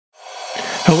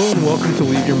Hello and welcome to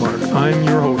Leave Your Mark. I'm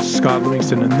your host, Scott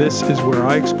Livingston, and this is where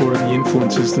I explore the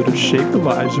influences that have shaped the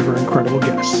lives of our incredible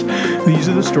guests. These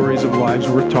are the stories of lives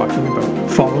worth talking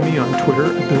about. Follow me on Twitter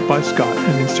at BuiltByScott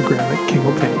and Instagram at King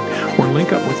O'Tang, or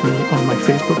link up with me on my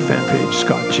Facebook fan page,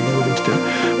 Scott G.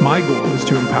 Livingston. My goal is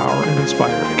to empower and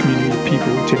inspire a community of people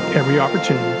who take every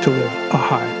opportunity to live a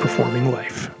high-performing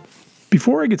life.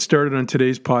 Before I get started on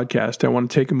today's podcast, I want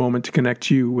to take a moment to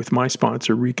connect you with my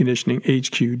sponsor,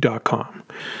 ReconditioningHQ.com.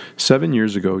 7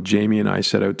 years ago, Jamie and I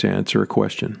set out to answer a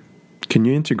question. Can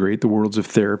you integrate the worlds of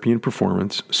therapy and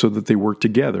performance so that they work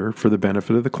together for the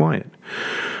benefit of the client?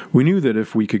 We knew that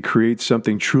if we could create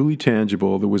something truly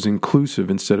tangible that was inclusive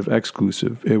instead of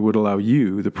exclusive, it would allow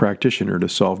you, the practitioner, to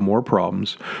solve more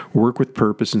problems, work with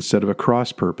purpose instead of a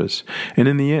cross-purpose, and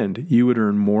in the end, you would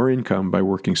earn more income by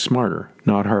working smarter,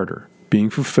 not harder, being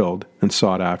fulfilled and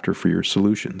sought after for your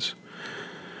solutions.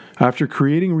 After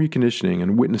creating Reconditioning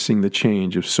and witnessing the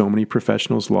change of so many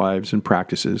professionals' lives and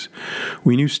practices,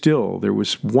 we knew still there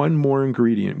was one more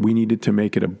ingredient we needed to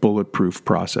make it a bulletproof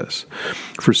process.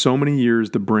 For so many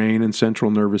years, the brain and central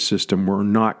nervous system were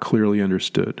not clearly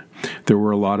understood. There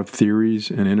were a lot of theories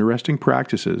and interesting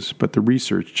practices, but the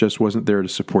research just wasn't there to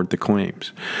support the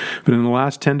claims. But in the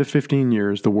last 10 to 15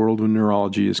 years, the world of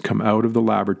neurology has come out of the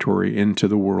laboratory into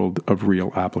the world of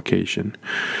real application.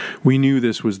 We knew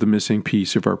this was the missing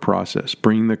piece of our process,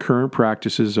 bringing the current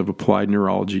practices of applied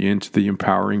neurology into the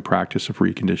empowering practice of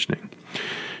reconditioning.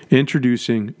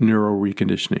 Introducing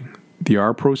Neuro-Reconditioning, the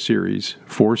R-Pro series,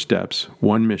 4 steps,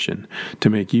 1 mission, to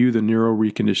make you the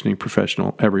neuro-reconditioning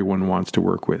professional everyone wants to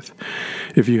work with.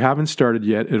 If you haven't started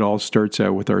yet, it all starts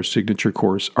out with our signature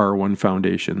course, R1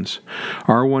 Foundations.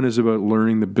 R1 is about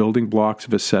learning the building blocks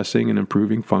of assessing and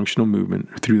improving functional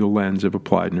movement through the lens of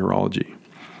applied neurology.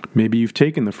 Maybe you've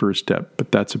taken the first step,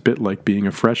 but that's a bit like being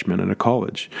a freshman at a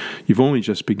college. You've only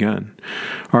just begun.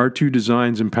 R2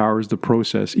 Designs empowers the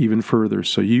process even further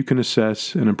so you can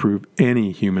assess and improve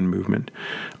any human movement,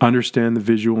 understand the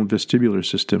visual and vestibular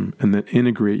system, and then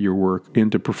integrate your work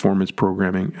into performance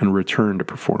programming and return to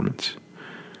performance.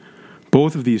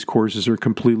 Both of these courses are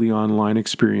completely online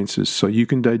experiences, so you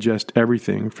can digest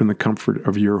everything from the comfort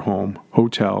of your home,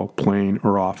 hotel, plane,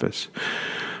 or office.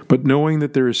 But knowing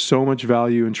that there is so much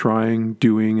value in trying,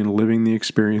 doing, and living the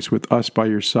experience with us by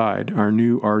your side, our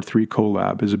new R3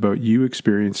 Collab is about you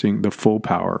experiencing the full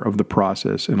power of the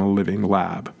process in a living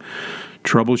lab.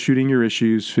 Troubleshooting your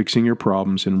issues, fixing your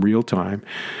problems in real time,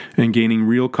 and gaining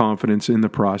real confidence in the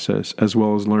process, as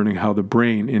well as learning how the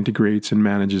brain integrates and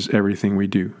manages everything we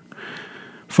do.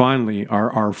 Finally, our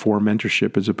R4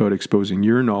 mentorship is about exposing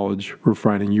your knowledge,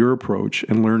 refining your approach,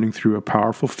 and learning through a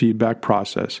powerful feedback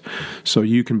process so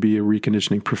you can be a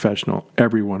reconditioning professional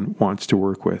everyone wants to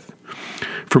work with.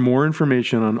 For more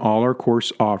information on all our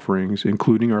course offerings,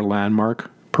 including our landmark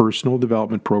personal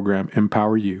development program,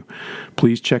 Empower You,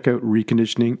 please check out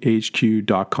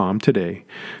ReconditioningHQ.com today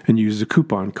and use the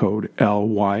coupon code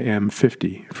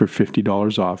LYM50 for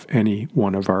 $50 off any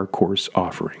one of our course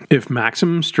offerings. If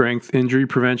maximum strength, injury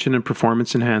prevention, and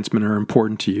performance enhancement are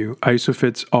important to you,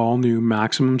 ISOFIT's all-new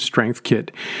Maximum Strength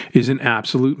Kit is an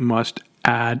absolute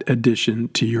must-add addition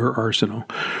to your arsenal.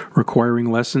 Requiring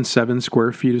less than 7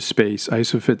 square feet of space,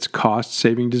 ISOFIT's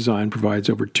cost-saving design provides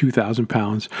over 2,000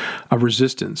 pounds of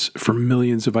resistance for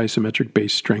millions of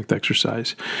isometric-based strength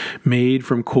exercise. Made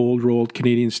from cold-rolled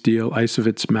Canadian steel,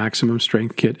 ISOFIT's Maximum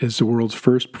Strength Kit is the world's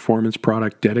first performance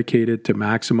product dedicated to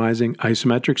maximizing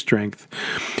isometric strength,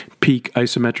 peak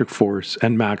isometric force,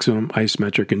 and maximum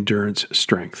isometric endurance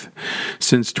strength.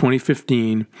 Since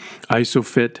 2015,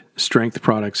 ISOFIT strength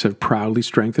products have proudly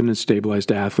strengthened and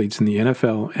stabilized athletes in the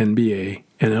NFL, NBA,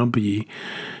 MLB,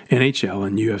 NHL,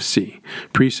 and UFC.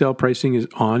 Pre-sale pricing is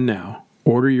on now.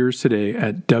 Order yours today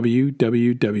at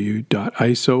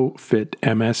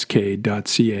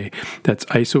www.isofitmsk.ca. That's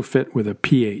ISOFIT with a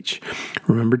PH.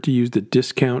 Remember to use the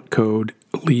discount code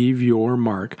Leave Your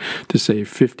Mark to save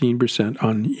 15%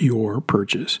 on your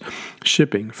purchase.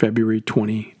 Shipping February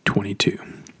 2022.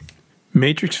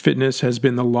 Matrix Fitness has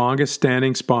been the longest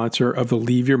standing sponsor of the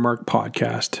Leave Your Mark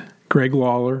podcast. Greg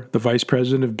Lawler, the Vice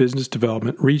President of Business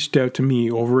Development, reached out to me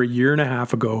over a year and a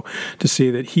half ago to say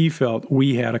that he felt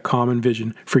we had a common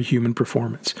vision for human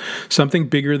performance, something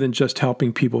bigger than just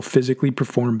helping people physically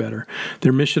perform better.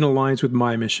 Their mission aligns with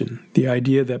my mission, the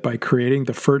idea that by creating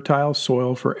the fertile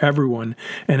soil for everyone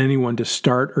and anyone to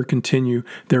start or continue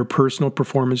their personal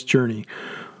performance journey,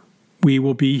 we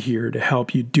will be here to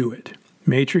help you do it.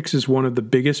 Matrix is one of the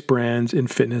biggest brands in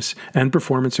fitness and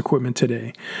performance equipment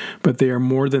today, but they are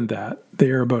more than that. They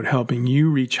are about helping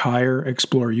you reach higher,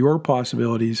 explore your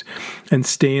possibilities, and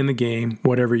stay in the game,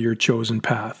 whatever your chosen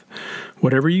path.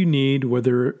 Whatever you need,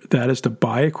 whether that is to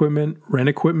buy equipment, rent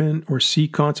equipment, or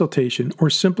seek consultation, or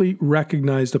simply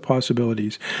recognize the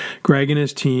possibilities, Greg and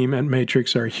his team at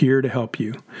Matrix are here to help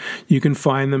you. You can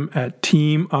find them at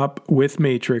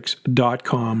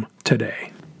teamupwithmatrix.com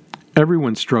today.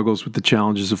 Everyone struggles with the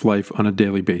challenges of life on a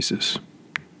daily basis.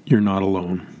 You're not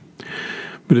alone.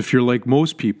 But if you're like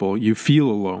most people, you feel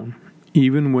alone,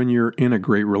 even when you're in a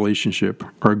great relationship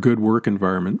or a good work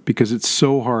environment, because it's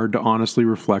so hard to honestly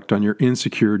reflect on your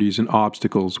insecurities and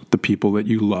obstacles with the people that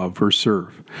you love or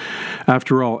serve.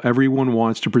 After all, everyone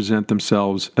wants to present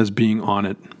themselves as being on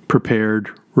it, prepared,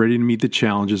 ready to meet the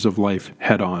challenges of life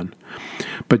head on.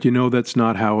 But you know that's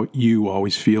not how you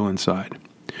always feel inside.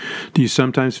 Do you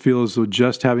sometimes feel as though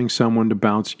just having someone to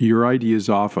bounce your ideas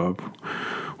off of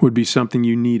would be something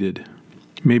you needed?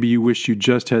 Maybe you wish you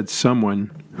just had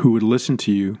someone who would listen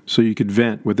to you so you could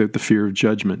vent without the fear of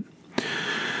judgment.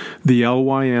 The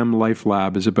LYM Life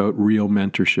Lab is about real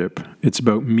mentorship. It's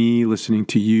about me listening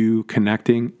to you,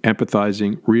 connecting,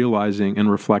 empathizing, realizing,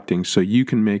 and reflecting so you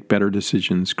can make better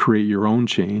decisions, create your own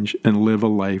change, and live a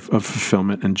life of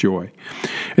fulfillment and joy.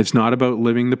 It's not about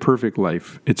living the perfect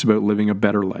life. It's about living a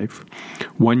better life.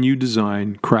 One you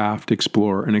design, craft,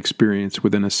 explore, and experience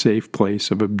within a safe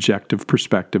place of objective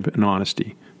perspective and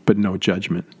honesty, but no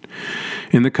judgment.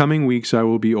 In the coming weeks, I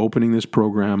will be opening this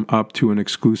program up to an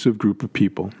exclusive group of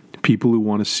people who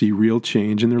want to see real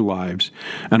change in their lives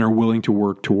and are willing to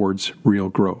work towards real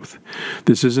growth.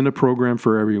 This isn't a program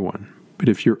for everyone, but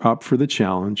if you're up for the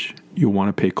challenge, you'll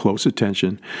want to pay close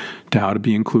attention to how to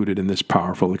be included in this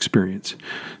powerful experience.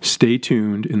 Stay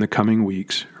tuned in the coming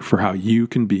weeks for how you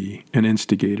can be an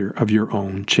instigator of your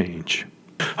own change.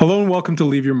 Hello and welcome to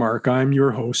Leave Your Mark. I'm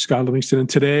your host, Scott Livingston, and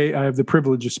today I have the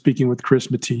privilege of speaking with Chris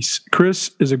Mattiece.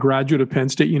 Chris is a graduate of Penn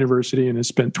State University and has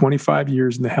spent 25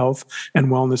 years in the health and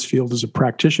wellness field as a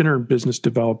practitioner and business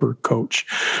developer coach.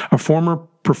 A former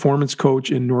performance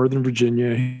coach in Northern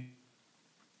Virginia,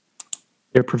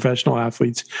 professional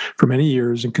athletes for many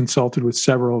years and consulted with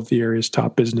several of the area's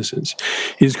top businesses.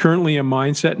 He is currently a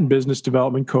mindset and business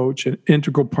development coach, an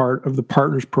integral part of the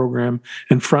Partners Program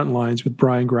and Frontlines with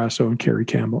Brian Grasso and Kerry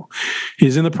Campbell. He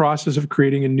is in the process of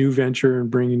creating a new venture and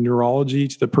bringing neurology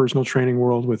to the personal training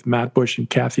world with Matt Bush and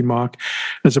Kathy Mock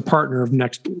as a partner of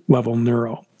Next Level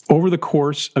Neuro. Over the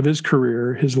course of his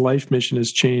career, his life mission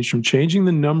has changed from changing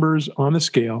the numbers on the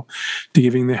scale to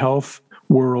giving the health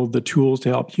world the tools to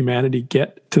help humanity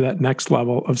get to that next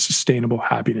level of sustainable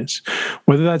happiness.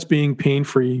 Whether that's being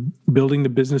pain-free, building the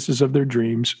businesses of their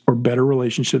dreams, or better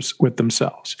relationships with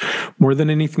themselves. More than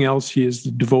anything else, he is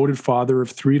the devoted father of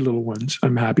 3 little ones.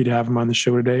 I'm happy to have him on the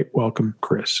show today. Welcome,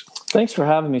 Chris. Thanks for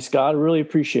having me, Scott. I really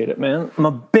appreciate it, man. I'm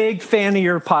a big fan of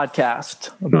your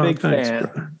podcast. Thanks,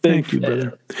 fan. Thank you,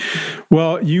 brother.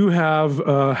 Well, you have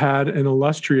had an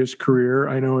illustrious career.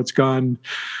 I know it's gone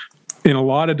in a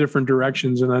lot of different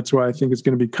directions. And that's why I think it's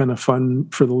going to be kind of fun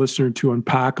for the listener to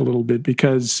unpack a little bit,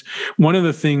 because one of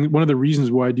the reasons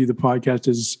why I do the podcast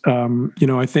is,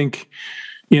 I think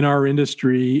in our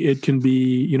industry, it can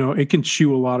be, it can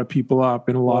chew a lot of people up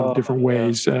in a lot of different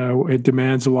ways. It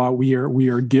demands a lot. We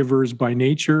are givers by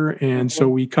nature. And so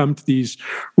we come to these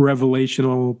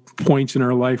revelational points in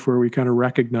our life where we kind of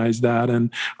recognize that. And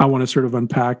I want to sort of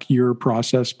unpack your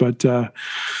process. But to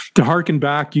harken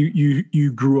back,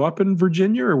 you grew up in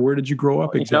Virginia, or where did you grow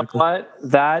up exactly? You know what?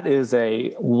 That is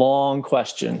a long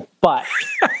question, but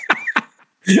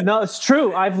no, it's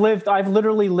true. I've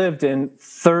literally lived in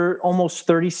almost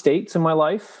 30 states in my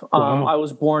life. Wow. I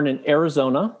was born in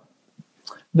Arizona.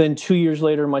 Then 2 years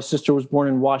later, my sister was born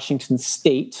in Washington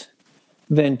State.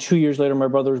 Then 2 years later, my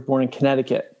brother was born in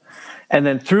Connecticut. And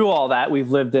then through all that,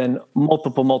 we've lived in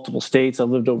multiple states. I've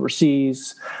lived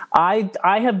overseas. I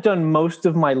have done most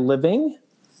of my living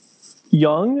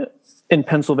young in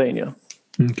Pennsylvania.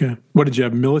 Okay. What did you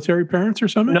have? Military parents or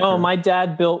something? No, my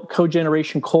dad built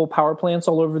cogeneration coal power plants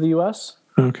all over the U.S.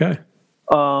 Okay.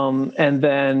 And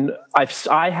then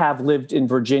I have lived in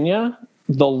Virginia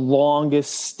the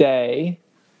longest stay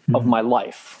of my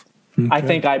life. Okay. I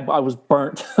think I was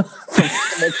burnt from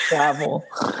so much travel,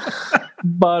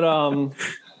 but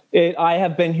I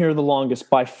have been here the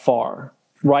longest by far.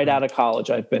 Right out of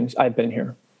college, I've been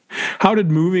here. How did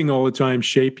moving all the time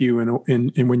shape you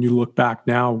and when you look back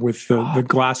now with the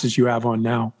glasses you have on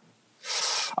now?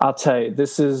 I'll tell you,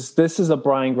 this is a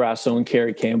Brian Grasso and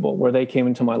Kerry Campbell, where they came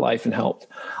into my life and helped.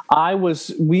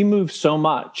 We moved so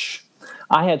much.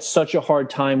 I had such a hard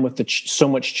time with so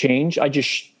much change. I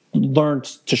just learned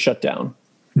to shut down.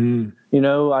 You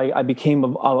know, I became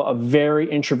a very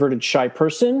introverted, shy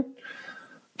person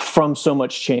from so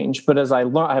much change. But as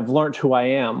I've learned who I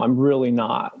am, I'm really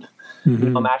not. You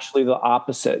know, I'm actually the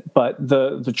opposite. But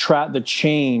the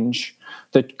change,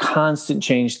 the constant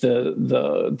change,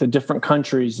 the different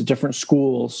countries, the different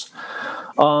schools,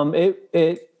 I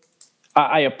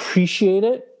appreciate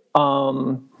it.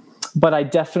 But I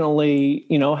definitely,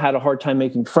 you know, had a hard time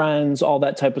making friends, all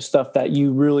that type of stuff that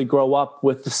you really grow up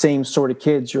with the same sort of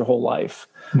kids your whole life.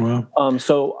 Wow.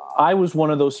 So I was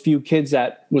one of those few kids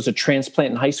that was a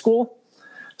transplant in high school.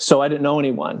 So I didn't know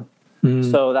anyone.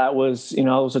 So that was, you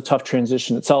know, it was a tough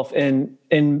transition itself. And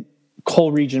in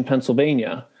Coal Region,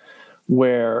 Pennsylvania,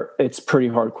 where it's pretty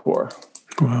hardcore.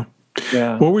 Wow.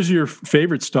 Yeah. What was your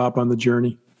favorite stop on the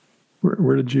journey?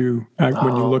 Where did you,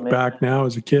 when you look back now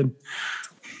as a kid?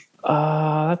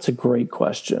 That's a great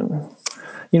question.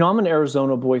 You know, I'm an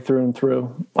Arizona boy through and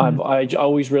through. I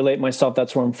always relate myself.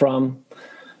 That's where I'm from.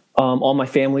 All my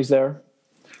family's there.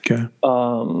 Okay.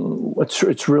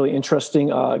 It's really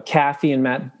interesting. Kathy and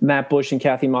Matt Bush and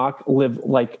Kathy Mock live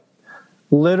like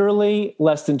literally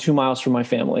less than 2 miles from my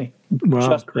family. Wow,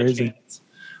 just crazy.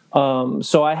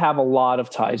 So I have a lot of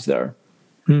ties there.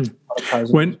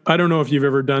 When I don't know if you've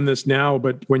ever done this now,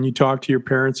 but when you talk to your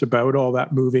parents about all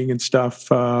that moving and stuff,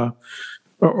 or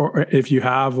if you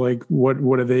have, like, what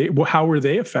are they? How were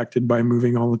they affected by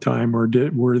moving all the time, or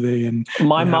were they? And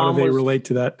my and mom how do they was, relate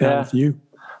to that with you?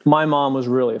 My mom was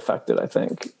really affected. I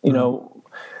think you know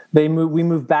we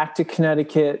moved back to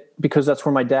Connecticut because that's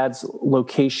where my dad's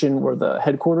location, where the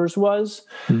headquarters was.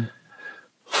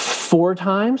 5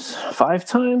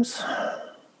 times.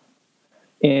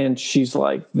 And she's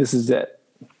like, this is it.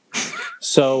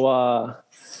 So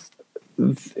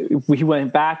we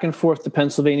went back and forth to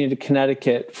Pennsylvania to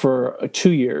Connecticut for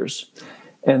 2 years.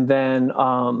 And then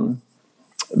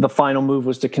the final move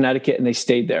was to Connecticut, and they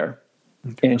stayed there.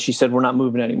 Okay. And she said, we're not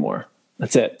moving anymore.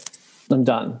 That's it. I'm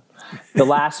done. The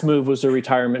last move was a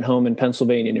retirement home in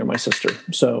Pennsylvania near my sister.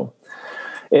 So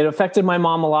it affected my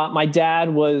mom a lot. My dad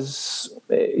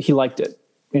he liked it,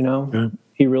 you know. Yeah.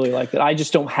 He really liked it. I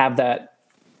just don't have that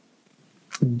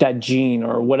gene,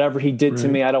 or whatever he did to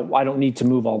me. I don't need to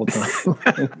move all the time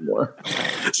anymore.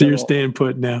 So you're staying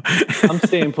put now. I'm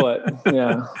staying put.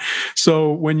 Yeah.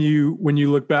 So when you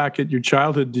look back at your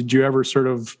childhood, did you ever sort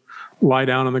of lie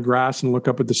down on the grass and look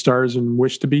up at the stars and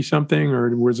wish to be something,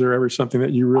 or was there ever something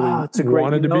that you really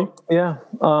wanted to be? Yeah.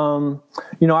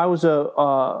 You know, I was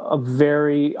a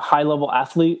very high level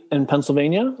athlete in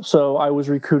Pennsylvania. So I was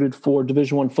recruited for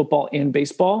Division I football and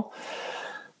baseball.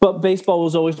 But baseball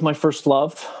was always my first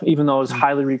love, even though I was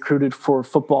highly recruited for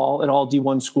football at all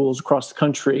D1 schools across the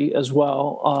country as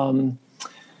well.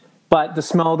 But the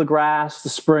smell of the grass, the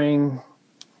spring,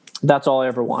 that's all I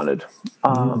ever wanted.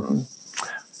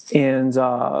 And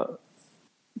to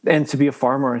be a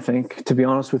farmer, I think, to be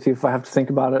honest with you, if I have to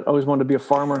think about it, I always wanted to be a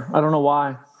farmer. I don't know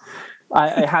why.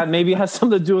 Maybe it has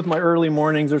something to do with my early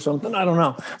mornings or something. I don't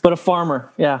know. But a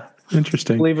farmer, yeah.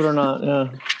 Interesting. Believe it or not, yeah.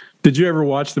 Did you ever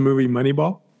watch the movie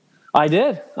Moneyball? I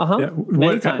did. Yeah.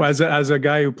 Many times. As a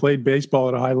guy who played baseball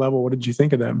at a high level, what did you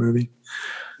think of that movie?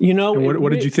 You know, and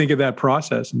what did you think of that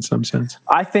process in some sense?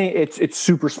 I think it's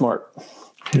super smart.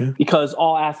 Yeah. Because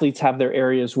all athletes have their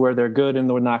areas where they're good and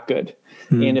they're not good.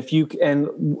 And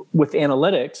with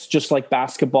analytics, just like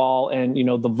basketball and, you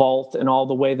know, the vault and all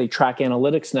the way they track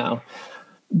analytics now,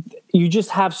 you just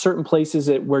have certain places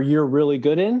where you're really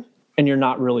good in and you're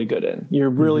not really good in. You're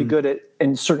really good at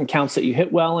in certain counts that you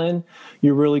hit well in.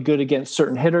 You're really good against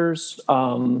certain hitters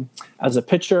as a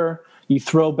pitcher. You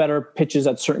throw better pitches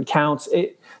at certain counts.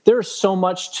 There's so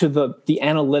much to the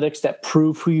analytics that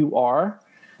prove who you are,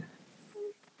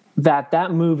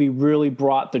 that movie really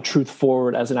brought the truth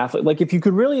forward as an athlete. Like, if you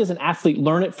could really, as an athlete,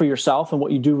 learn it for yourself and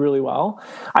what you do really well,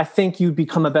 I think you'd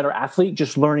become a better athlete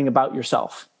just learning about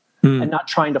yourself and not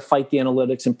trying to fight the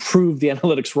analytics and prove the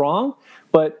analytics wrong,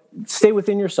 but stay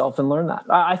within yourself and learn that.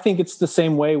 I think it's the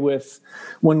same way with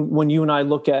when you and I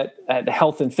look at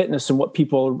health and fitness and what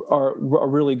people are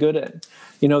really good at.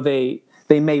 You know, they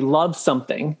may love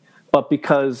something, but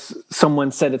because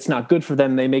someone said it's not good for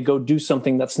them, they may go do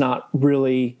something that's not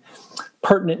really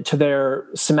pertinent to their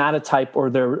somatotype or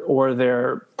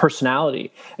their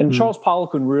personality. And Charles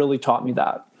Poliquin really taught me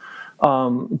that,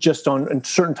 just on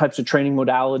certain types of training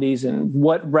modalities and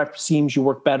what rep schemes you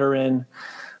work better in.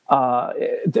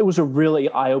 It was a really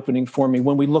eye-opening for me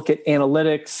when we look at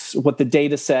analytics, what the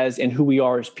data says, and who we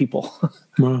are as people.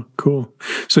 Wow, cool.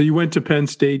 So you went to Penn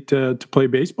State to play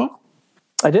baseball?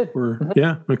 I did.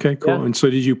 Yeah. Okay. Cool. Yeah. And so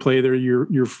did you play there your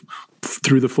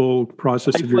through the full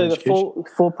process of your education? The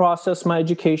full process of my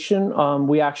education.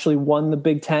 We actually won the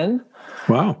Big Ten.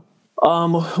 Wow.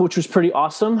 Which was pretty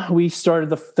awesome. We started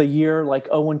the year like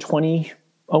 0-20,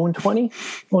 0-20,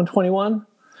 0-21.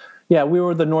 Yeah, we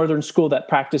were the northern school that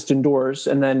practiced indoors,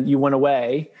 and then you went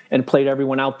away and played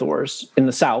everyone outdoors in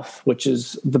the South, which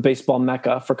is the baseball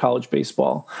mecca for college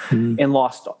baseball, and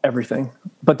lost everything.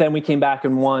 But then we came back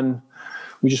and won.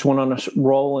 We just went on a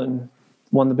roll and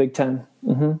won the Big Ten.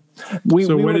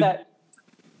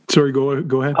 Sorry, go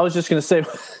ahead. I was just going to say,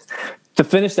 to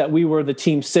finish that, we were the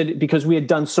team sitting, because we had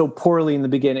done so poorly in the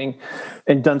beginning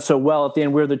and done so well at the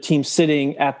end. We were the team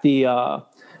sitting at the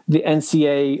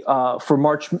NCAA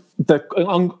for the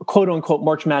quote unquote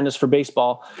March Madness for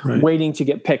baseball, right, waiting to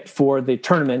get picked for the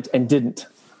tournament, and didn't.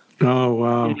 Oh,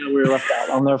 wow. We were left out.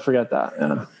 I'll never forget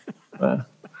that. Yeah.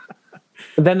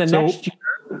 Then next year,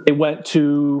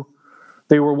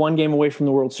 they were one game away from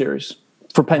the World Series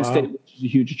for Penn State, which is a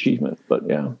huge achievement. But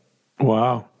yeah.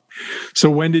 Wow. So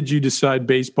when did you decide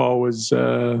baseball was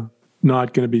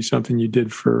not going to be something you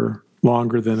did for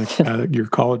longer than your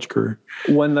college career?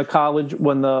 When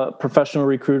the professional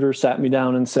recruiter sat me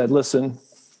down and said, listen,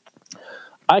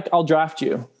 I'll draft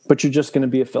you, but you're just going to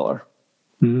be a filler.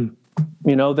 Mm-hmm.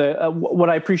 You know, what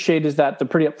I appreciate is that they're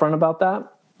pretty upfront about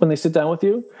that when they sit down with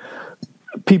you.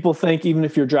 People think even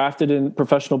if you're drafted in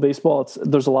professional baseball,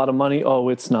 there's a lot of money. Oh,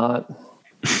 it's not.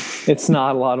 It's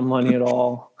not a lot of money at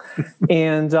all.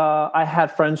 And I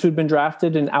had friends who'd been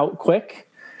drafted and out quick,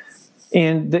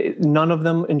 and none of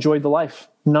them enjoyed the life.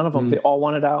 None of them. They all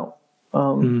wanted out.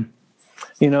 You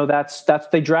know, that's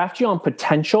they draft you on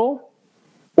potential,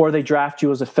 or they draft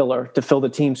you as a filler to fill the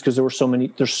teams because there's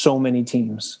so many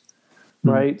teams.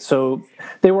 Right. So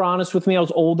they were honest with me. I was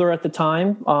older at the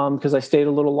time because I stayed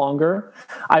a little longer.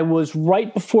 I was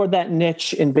right before that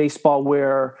niche in baseball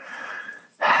where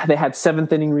they had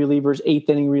 7th inning relievers, 8th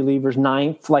inning relievers,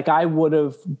 9th. Like I would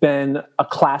have been a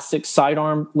classic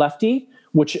sidearm lefty,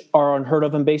 which are unheard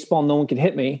of in baseball. No one could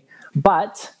hit me.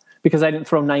 But because I didn't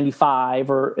throw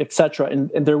 95 or et cetera, and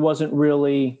there wasn't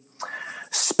really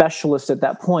specialists at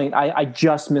that point, I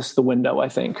just missed the window, I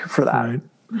think, for that. Right.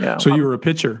 Yeah. So you were a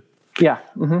pitcher. Yeah.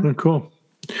 Mm-hmm. Oh, cool.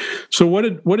 So what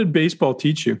did baseball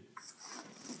teach you?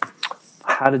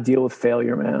 How to deal with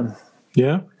failure, man.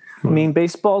 Yeah. I mean,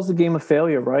 baseball is the game of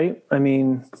failure, right? I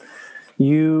mean,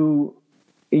 you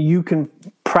can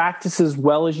practice as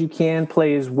well as you can,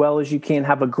 play as well as you can,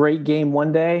 have a great game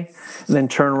one day, and then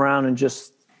turn around and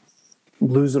just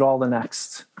lose it all the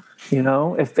next. You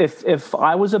know, if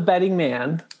I was a betting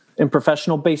man in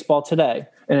professional baseball today,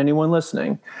 and anyone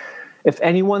listening, if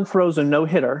anyone throws a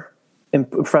no-hitter in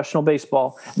professional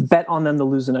baseball, bet on them to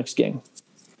lose the next game.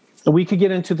 And we could get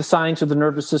into the science of the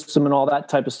nervous system and all that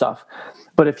type of stuff.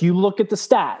 But if you look at the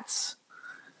stats,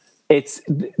 it's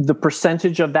the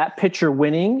percentage of that pitcher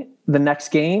winning the next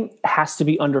game has to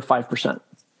be under 5%.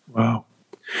 Wow.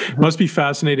 Must be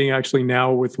fascinating actually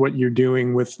now with what you're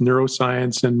doing with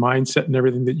neuroscience and mindset and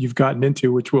everything that you've gotten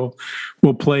into, which we'll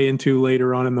play into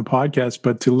later on in the podcast.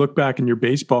 But to look back in your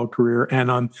baseball career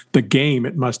and on the game,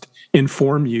 it must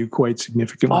inform you quite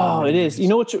significantly. Oh, it is. You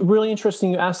know what's really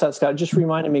interesting? You asked that, Scott. It just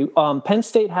reminded me. Penn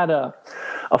State had a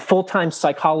full-time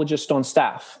psychologist on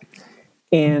staff,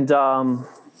 and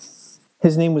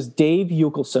his name was Dave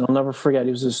Euchelson. I'll never forget.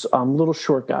 He was this little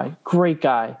short guy, great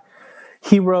guy.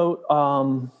 He wrote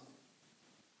The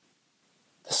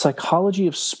Psychology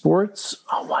of Sports.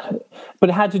 But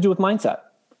it had to do with mindset.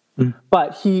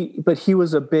 But he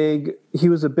was a big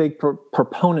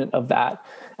proponent of that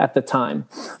at the time.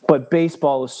 But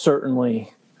baseball is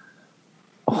certainly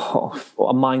a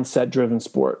mindset driven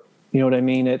sport. You know what I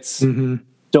mean? It's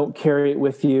don't carry it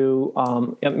with you. I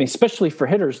mean, especially for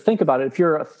hitters. Think about it. If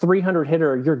you're a 300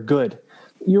 hitter, you're good.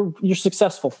 You're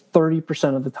successful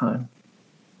 30% of the time.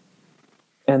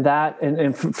 And that,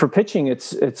 and for pitching,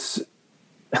 it's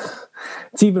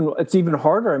even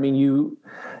harder. I mean,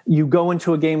 you go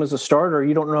into a game as a starter,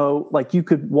 you don't know, like you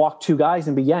could walk 2 guys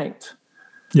and be yanked.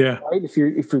 Yeah. Right. If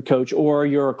you're coach, or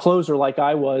you're a closer like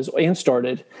I was and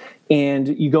started, and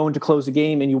you go in to close the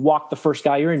game and you walk the first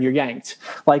guy you're in, you're yanked.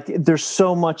 Like there's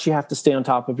so much you have to stay on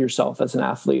top of yourself as an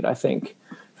athlete, I think,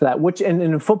 for that. Which and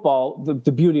in football,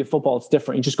 the beauty of football, it's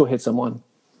different. You just go hit someone.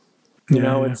 You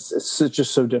know, it's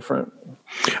just so different.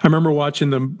 I remember watching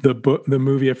the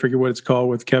movie, I forget what it's called,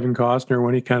 with Kevin Costner,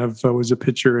 when he kind of was a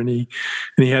pitcher, and he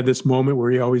had this moment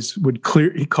where he always would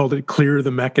he called it clear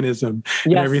the mechanism,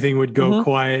 and everything would go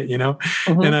quiet, you know.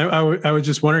 And I was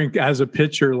just wondering, as a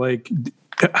pitcher, like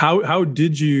how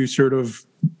did you sort of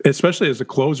especially as a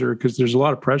closer, because there's a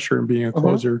lot of pressure in being a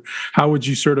closer, how would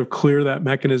you sort of clear that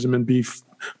mechanism and be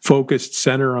focused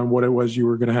center on what it was you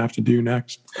were going to have to do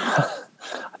next?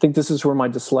 I think this is where my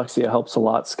dyslexia helps a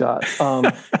lot, Scott.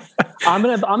 I'm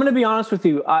gonna be honest with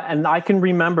you, and I can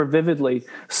remember vividly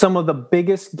some of the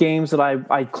biggest games that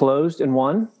I closed and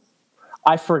won.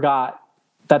 I forgot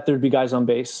that there'd be guys on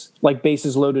base, like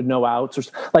bases loaded, no outs, or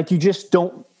like you just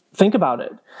don't think about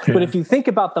it. Yeah. But if you think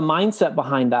about the mindset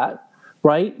behind that,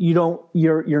 right? You're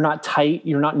not tight,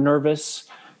 you're not nervous,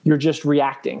 you're just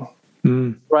reacting,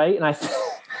 right? And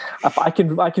I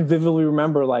can vividly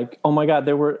remember, like, oh my God,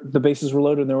 the bases were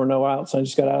loaded and there were no outs. I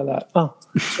just got out of that. Oh,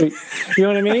 sweet. You know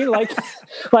what I mean? Like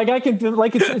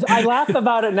I laugh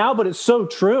about it now, but it's so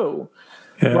true,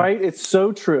 right? It's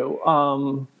so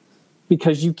true.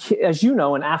 Because as you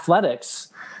know, in athletics,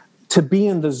 to be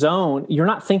in the zone, you're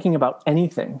not thinking about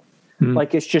anything.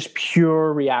 Like it's just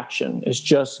pure reaction. It's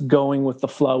just going with the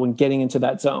flow and getting into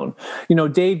that zone. You know,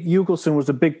 Dave Ugelson was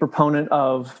a big proponent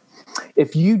of,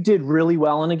 if you did really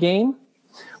well in a game,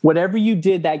 whatever you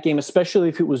did that game, especially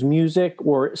if it was music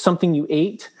or something you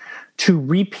ate, to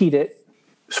repeat it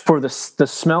for the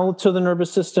smell to the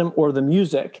nervous system or the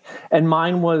music. And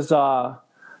mine was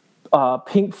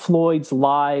Pink Floyd's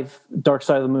live Dark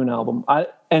Side of the Moon album.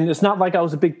 And it's not like I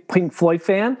was a big Pink Floyd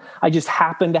fan. I just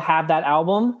happened to have that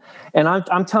album. And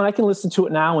I'm telling you, I can listen to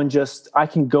it now and I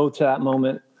can go to that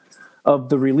moment of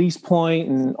the release point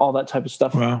and all that type of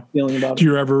stuff. Wow. Feeling about do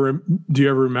you ever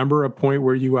remember a point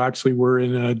where you actually were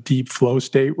in a deep flow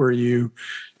state where you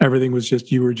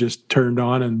were just turned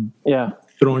on and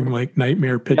throwing like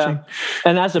nightmare pitching? Yeah.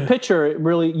 And as a pitcher, it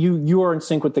really you are in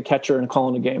sync with the catcher and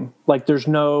calling a game. Like there's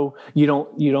no, you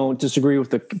don't disagree with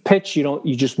the pitch.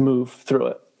 You just move through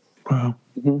it. Wow.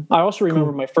 I also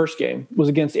remember my first game was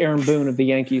against Aaron Boone of the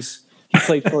Yankees. He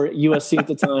played for USC at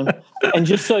the time. And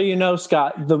just so you know,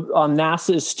 Scott, the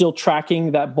NASA is still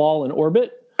tracking that ball in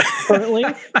orbit currently.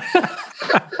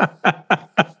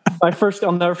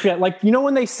 I'll never forget. Like, you know,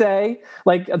 when they say,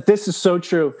 like, this is so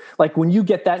true. Like, when you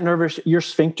get that nervous, your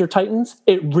sphincter tightens.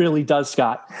 It really does,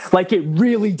 Scott. Like, it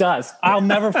really does. I'll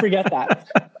never forget that.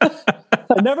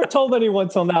 I never told anyone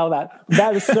till now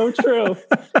that is so true.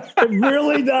 It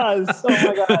really does. Oh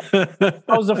my God.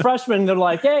 I was a freshman. They're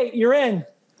like, hey, you're in.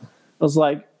 I was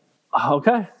like,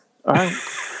 okay, all right.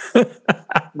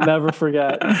 Never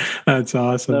forget. That's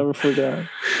awesome. Never forget.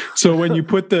 So when you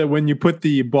put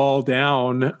the ball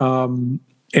down,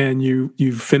 and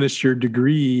you finished your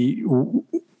degree,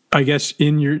 I guess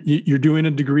you're doing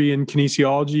a degree in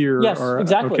kinesiology or yes,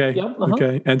 exactly. Okay. Yep.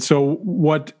 Okay. And so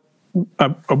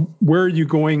where are you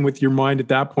going with your mind at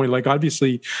that point? Like,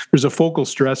 obviously there's a focal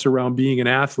stress around being an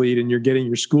athlete and you're getting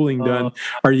your schooling done.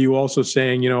 Are you also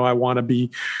saying, I want to be,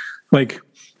 like,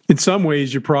 in some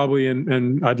ways you're probably,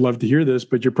 and I'd love to hear this,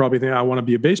 but you're probably thinking, I want to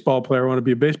be a baseball player.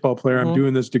 I'm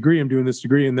doing this degree. And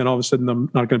then all of a sudden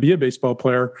I'm not going to be a baseball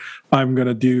player. I'm going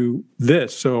to do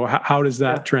this. So how does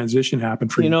that transition happen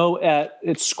for you?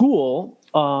 At school,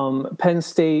 Penn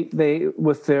State, they,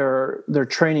 with their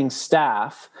training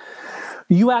staff,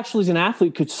 you actually as an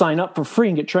athlete could sign up for free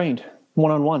and get trained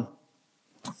one-on-one.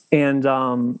 And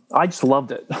I just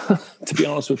loved it, to be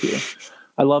honest with you.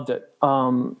 I loved it.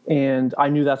 And I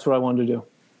knew that's what I wanted to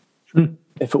do.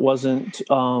 If it wasn't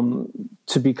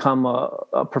to become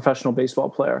a professional baseball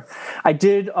player. I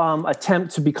did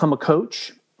attempt to become a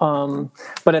coach.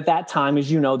 But at that time, as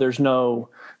you know, there's no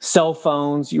cell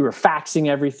phones. You were faxing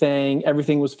everything.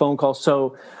 Everything was phone calls.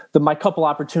 So my couple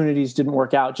opportunities didn't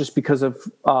work out just because of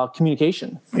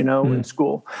communication, in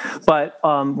school. But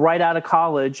right out of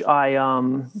college,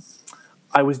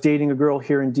 I was dating a girl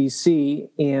here in DC,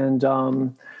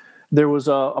 and there was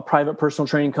a private personal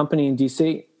training company in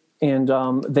DC,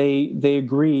 and they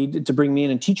agreed to bring me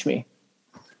in and teach me.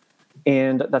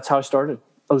 And that's how I started.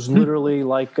 It was literally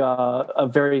like a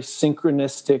very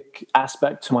synchronistic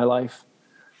aspect to my life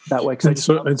that way.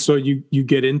 And so you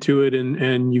get into it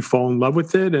and you fall in love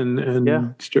with it and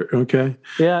okay.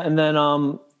 Yeah. And then,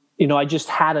 I just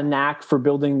had a knack for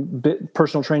building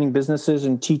personal training businesses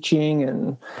and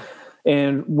teaching,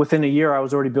 and within a year I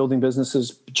was already building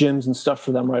businesses, gyms and stuff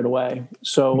for them right away.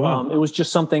 So wow. It was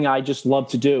just something I just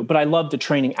loved to do, but I loved the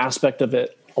training aspect of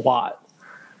it a lot.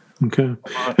 Okay.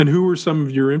 And who were some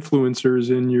of your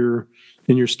influencers in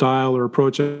your style or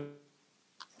approach?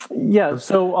 Yeah.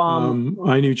 So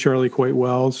I knew Charlie quite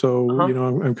well, so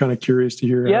I'm kind of curious to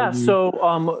hear. Yeah.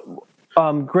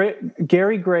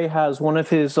 Gary Gray has one of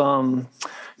his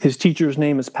teachers'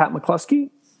 name is Pat McCluskey.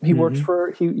 He works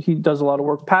he does a lot of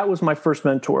work. Pat was my first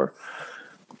mentor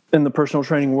in the personal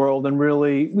training world, and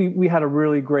really we had a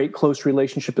really great close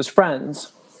relationship as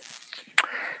friends.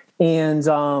 And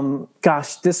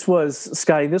gosh, this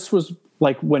was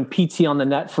like when PT on the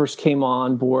Net first came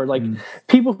on board. Like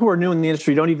people who are new in the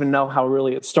industry don't even know how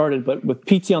really it started, but with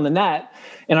PT on the Net,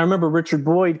 and I remember Richard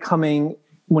Boyd coming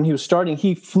when he was starting,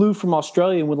 he flew from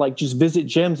Australia and would like just visit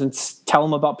gyms and tell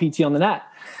them about PT on the Net.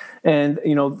 And,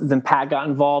 then Pat got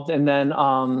involved, and then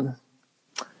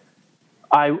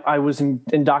I was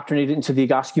indoctrinated into the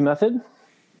Egoscue method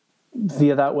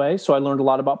via that way. So I learned a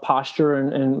lot about posture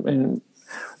and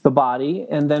the body.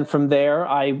 And then from there,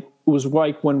 I was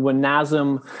like when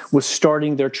NASM was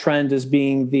starting their trend as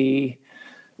being the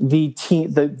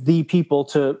team, the people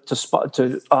to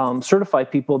certify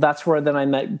people. That's where then I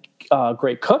met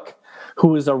Greg Cook,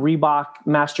 who is a Reebok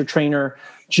master trainer,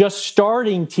 just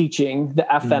starting teaching the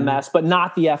FMS, but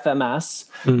not the FMS.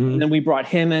 And then we brought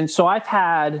him in. So I've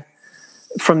had,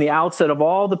 from the outset of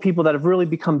all the people that have really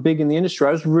become big in the industry,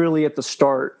 I was really at the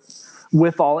start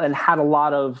with all and had a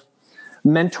lot of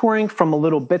mentoring from a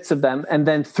little bits of them. And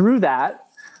then through that,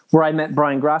 where I met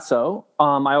Brian Grasso,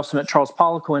 I also met Charles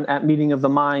Poliquin at Meeting of the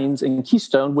Minds in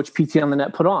Keystone, which PT on the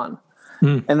Net put on.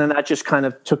 And then that just kind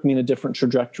of took me in a different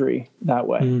trajectory that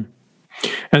way.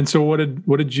 And so what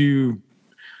did you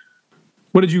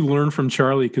learn from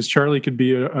Charlie? Because Charlie could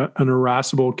be an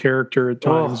irascible character at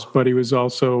times, but he was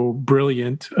also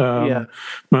brilliant.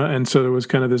 And so there was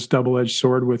kind of this double-edged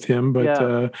sword with him.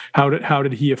 But how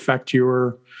did he affect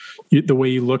the way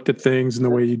you looked at things and the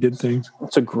way you did things?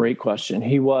 That's a great question.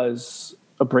 He was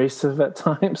abrasive at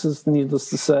times, is needless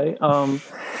to say.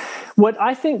 What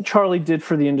I think Charlie did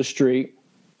for the industry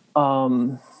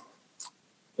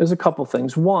is a couple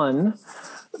things. One,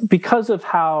 because of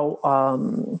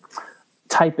how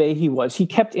type A he was, he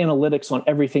kept analytics on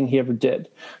everything he ever did.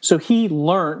 So he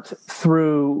learned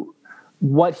through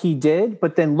what he did,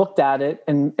 but then looked at it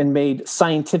and made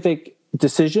scientific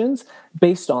decisions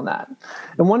based on that.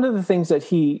 And one of the things that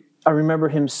I remember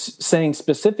him saying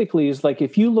specifically is like,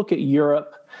 if you look at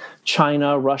Europe,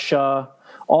 China, Russia,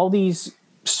 all these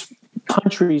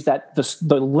countries that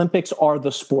the Olympics are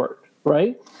the sport,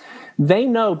 right? They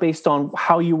know based on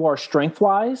how you are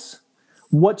strength-wise,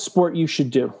 what sport you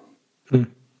should do,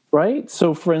 right?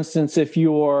 So for instance, if you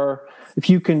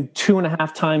can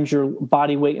 2.5 times your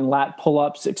body weight in lat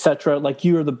pull-ups, et cetera, like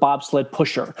you're the bobsled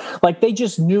pusher. Like they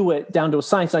just knew it down to a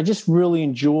science. I just really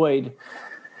enjoyed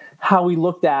how we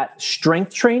looked at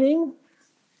strength training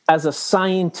as a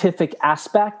scientific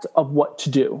aspect of what to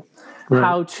do,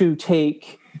 how to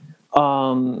take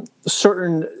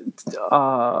certain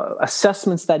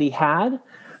assessments that he had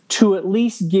to at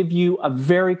least give you a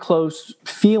very close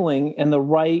feeling and the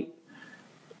right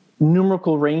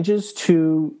numerical ranges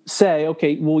to say,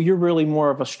 okay, well, you're really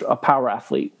more of a power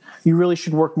athlete. You really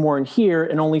should work more in here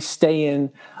and only stay in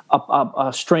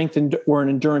a strength or an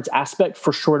endurance aspect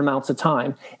for short amounts of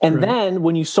time. And then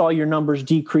when you saw your numbers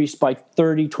decrease by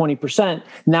 30, 20%,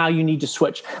 now you need to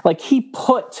switch. Like he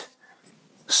put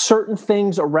certain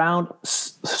things around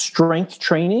strength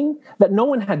training that no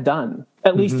one had done,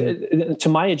 at least to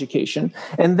my education.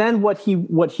 And then what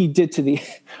he did to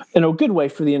in a good way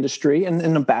for the industry and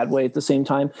in a bad way at the same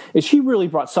time, is he really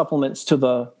brought supplements to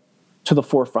the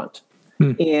forefront.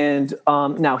 And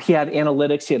now he had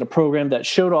analytics. He had a program that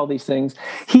showed all these things.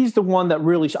 He's the one that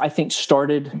really, I think,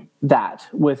 started that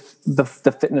with the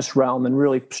fitness realm and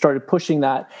really started pushing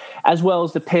that, as well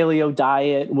as the paleo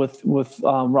diet with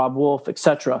Rob Wolf, et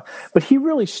cetera. But he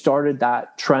really started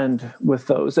that trend with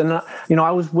those. And, I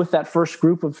was with that first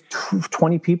group of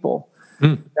 20 people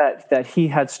that he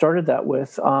had started that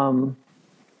with.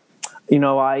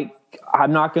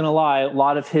 I'm not going to lie. A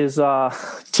lot of his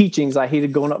teachings, I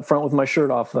hated going up front with my shirt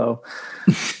off, though,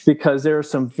 because there are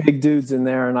some big dudes in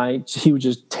there, and he would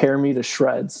just tear me to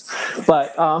shreds.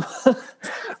 But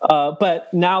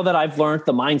now that I've learned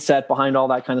the mindset behind all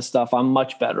that kind of stuff, I'm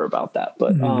much better about that.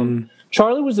 But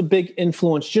Charlie was a big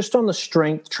influence just on the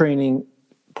strength training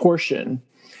portion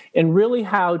and really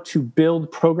how to build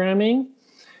programming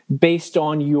based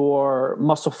on your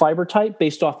muscle fiber type,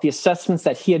 based off the assessments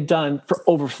that he had done for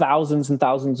over thousands and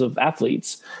thousands of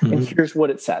athletes. And here's what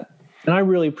it said. And I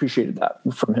really appreciated that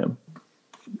from him.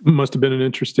 Must have been an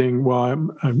interesting,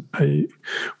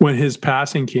 when his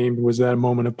passing came, was that a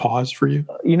moment of pause for you?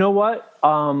 You know what?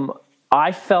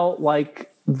 I felt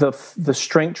like the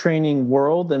strength training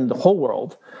world and the whole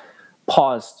world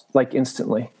paused like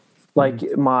instantly.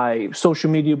 Like my social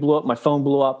media blew up, my phone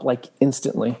blew up like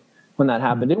instantly. When that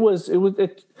happened, it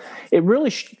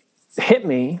really hit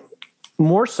me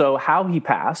more so how he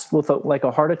passed with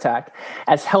a heart attack,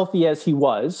 as healthy as he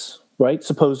was, right?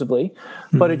 Supposedly,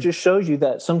 but it just shows you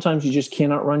that sometimes you just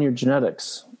cannot run your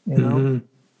genetics, you know?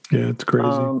 Yeah, it's crazy.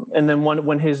 And then one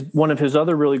of his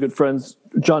other really good friends,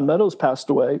 John Meadows, passed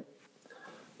away.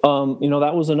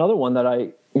 That was another one that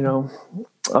I,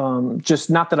 just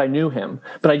not that I knew him,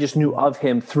 but I just knew of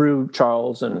him through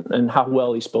Charles and how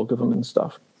well he spoke of him and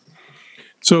stuff.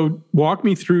 So walk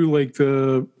me through like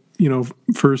the,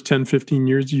 first 10, 15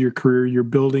 years of your career. You're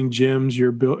building gyms,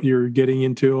 you're getting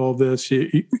into all this.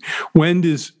 When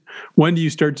do you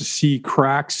start to see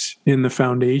cracks in the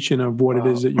foundation of what it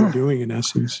is that you're doing in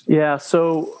essence? Yeah.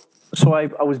 So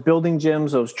I was building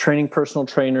gyms. I was training personal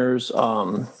trainers,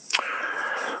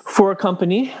 for a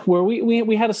company where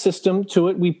we had a system to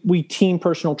it. We team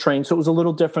personal train. So it was a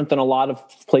little different than a lot of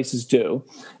places do.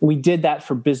 We did that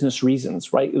for business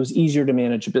reasons, right? It was easier to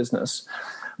manage a business.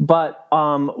 But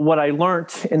what I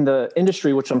learned in the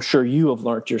industry, which I'm sure you have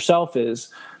learned yourself, is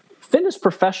fitness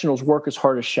professionals work as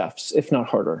hard as chefs, if not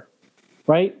harder,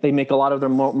 right? They make a lot of their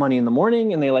money in the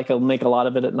morning and they make a lot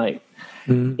of it at night.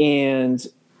 Mm-hmm. And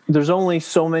there's only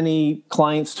so many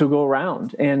clients to go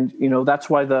around. And, that's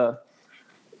why the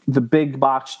big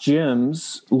box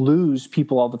gyms lose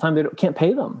people all the time. They can't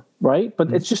pay them, right?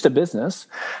 But it's just a business.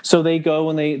 So they go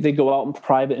and they go out in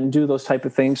private and do those type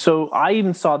of things. So I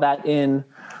even saw that in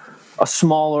a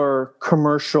smaller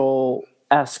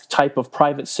commercial-esque type of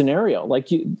private scenario.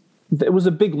 It was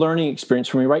a big learning experience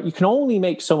for me, right? You can only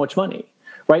make so much money,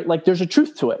 right? Like there's a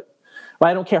truth to it.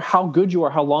 Right? I don't care how good you are,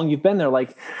 how long you've been there.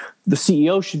 Like the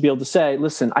CEO should be able to say,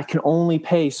 listen, I can only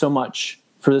pay so much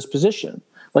for this position.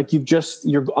 Like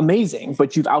you're amazing,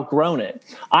 but you've outgrown it.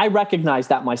 I recognize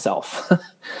that myself.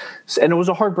 And it was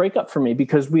a hard breakup for me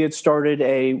because we had started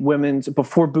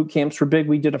before boot camps were big,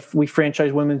 we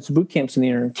franchised women's boot camps in the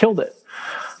area and killed it.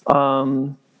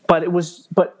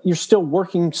 But you're still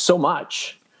working so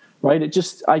much, right?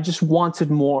 I just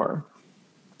wanted more.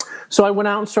 So I went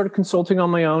out and started consulting on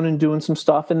my own and doing some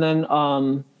stuff. And then,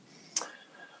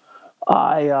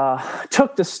 I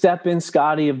took the step in,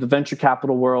 Scotty, of the venture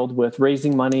capital world with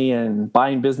raising money and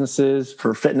buying businesses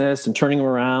for fitness and turning them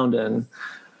around. And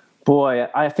boy,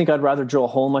 I think I'd rather drill a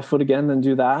hole in my foot again than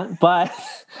do that. But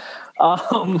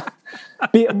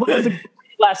it was a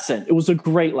great lesson. It was a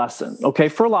great lesson, okay,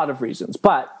 for a lot of reasons.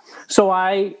 But so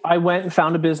I went and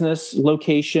found a business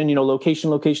location,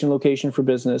 location for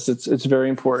business. It's very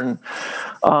important.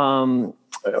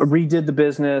 Redid the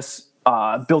business.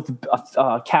 Built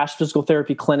a cash physical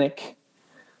therapy clinic,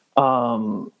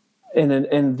 and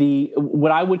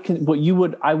what I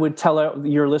would tell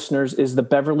your listeners is the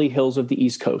Beverly Hills of the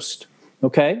East Coast.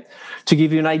 Okay, to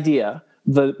give you an idea,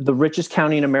 the richest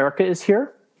county in America is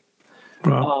here.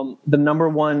 Wow. The number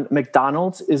one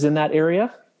McDonald's is in that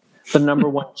area. The number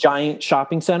one giant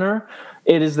shopping center.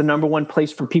 It is the number one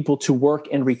place for people to work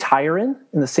and retire in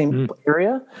the same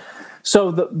area.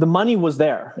 So the money was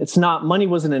there. Money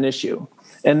wasn't an issue.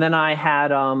 And then I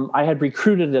had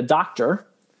recruited a doctor.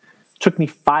 It took me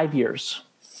 5 years.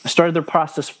 I started the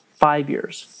process 5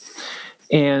 years.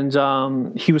 And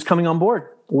he was coming on board,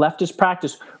 left his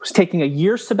practice, was taking a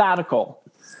year sabbatical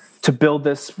to build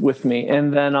this with me.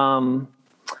 And then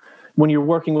when you're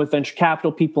working with venture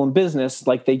capital people in business,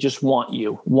 like they just want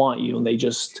you.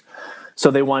 And so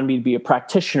they wanted me to be a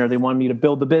practitioner. They wanted me to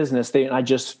build the business.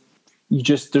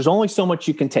 There's only so much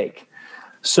you can take.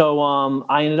 So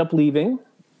I ended up leaving.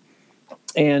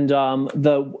 And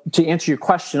to answer your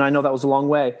question, I know that was a long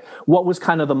way. What was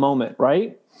kind of the moment,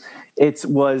 right? It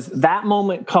was that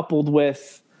moment coupled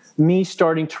with me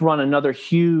starting to run another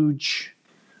huge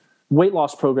weight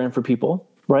loss program for people,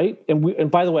 right?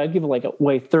 And by the way, I give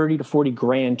away 30 to 40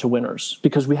 grand to winners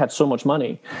because we had so much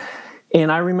money. And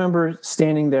I remember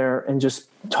standing there and just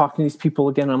talking to these people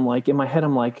again. I'm like, in my head,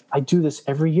 I do this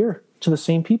every year to the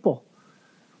same people.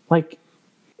 Like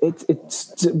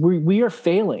we are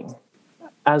failing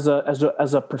as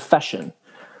a profession.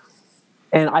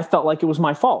 And I felt like it was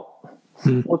my fault.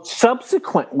 Well,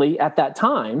 subsequently at that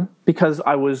time, because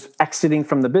I was exiting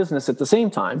from the business at the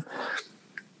same time,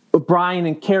 Brian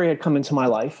and Carrie had come into my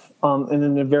life and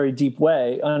in a very deep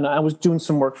way. And I was doing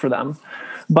some work for them.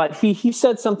 But he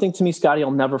said something to me, Scotty,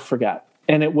 I'll never forget.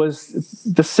 And it was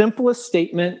the simplest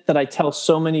statement that I tell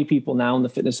so many people now in the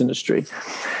fitness industry.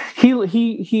 We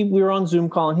were on Zoom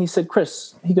call and he said,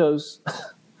 Chris, he goes,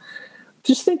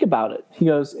 just think about it. He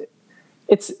goes,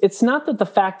 it's not that the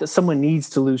fact that someone needs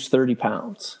to lose 30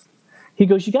 pounds. He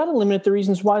goes, you got to eliminate the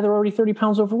reasons why they're already 30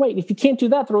 pounds overweight. If you can't do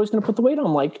that, they're always going to put the weight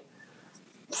on. Like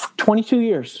 22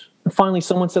 years. And finally,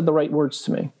 someone said the right words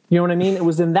to me. You know what I mean? It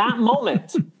was in that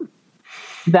moment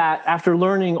that after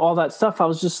learning all that stuff, I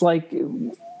was just like,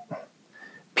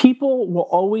 people will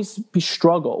always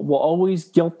will always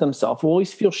guilt themselves, will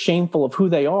always feel shameful of who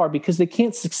they are because they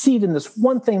can't succeed in this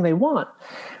one thing they want.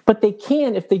 But they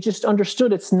can if they just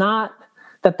understood it's not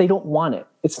that they don't want it.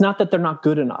 It's not that they're not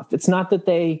good enough. It's not that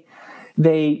they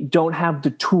don't have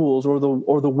the tools or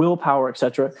the willpower,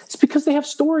 etc. It's because they have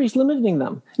stories limiting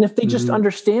them. And if they just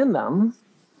understand them,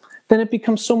 then it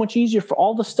becomes so much easier for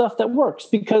all the stuff that works,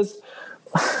 because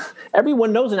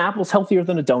everyone knows an apple's healthier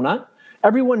than a donut.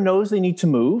 Everyone knows they need to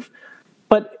move,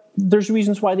 but there's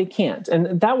reasons why they can't.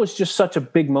 And that was just such a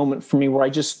big moment for me where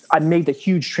I made the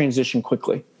huge transition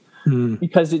quickly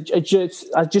because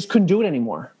I just couldn't do it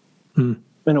anymore in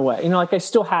a way. Like I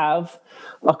still have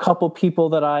a couple people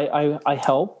that I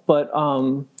help, but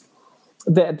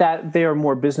that they are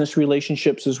more business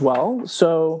relationships as well.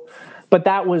 So, but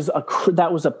that was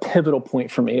a pivotal point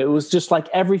for me. It was just like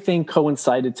everything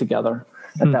coincided together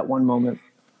at that one moment.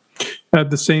 At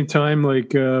the same time,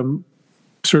 like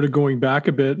sort of going back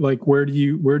a bit, like where do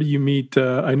you meet?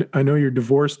 I know you're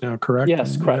divorced now, correct?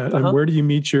 Yes, correct. And where do you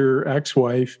meet your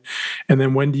ex-wife? And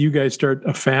then when do you guys start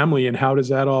a family? And how does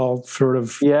that all sort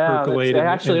of percolate?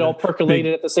 It all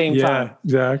percolated at the same time. Yeah,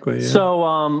 exactly. Yeah.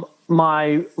 So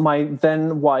my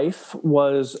then wife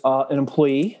was an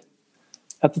employee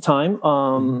at the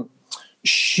time.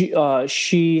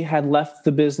 She had left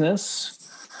the business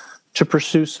to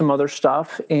pursue some other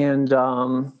stuff, and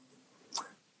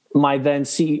my then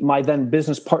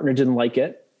business partner didn't like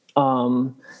it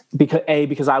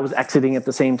because I was exiting at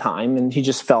the same time, and he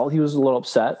just felt he was a little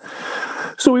upset.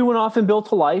 So we went off and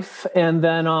built a life, and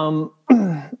then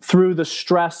through the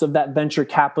stress of that venture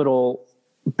capital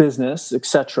business,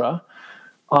 etc.,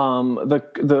 the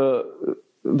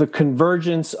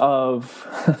convergence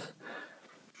of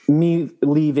me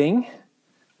leaving,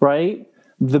 right?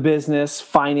 The business,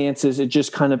 finances, it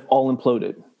just kind of all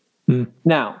imploded.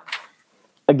 Now,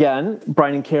 again,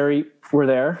 Brian and Carrie were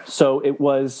there. So it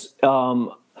was,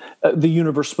 the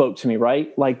universe spoke to me,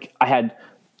 right? Like I had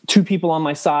two people on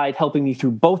my side helping me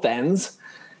through both ends,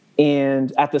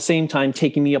 and at the same time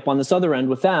taking me up on this other end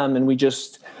with them. And we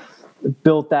just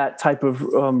built that type of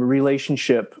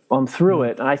relationship through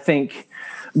it. And I think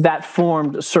that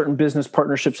formed certain business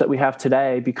partnerships that we have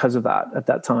today because of that at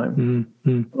that time.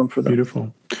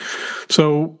 Beautiful.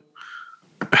 So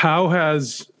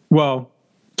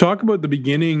talk about the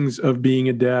beginnings of being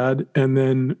a dad, and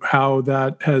then how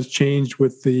that has changed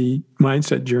with the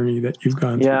mindset journey that you've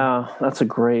gone through. Yeah, that's a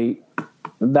great,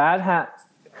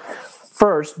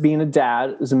 first, being a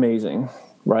dad is amazing,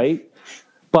 right?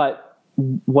 But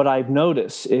what I've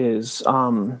noticed is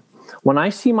when I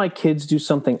see my kids do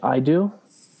something I do,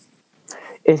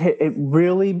 it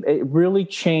really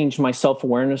changed my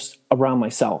self-awareness around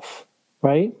myself,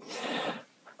 right?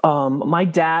 My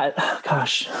dad,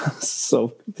 gosh,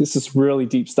 so this is really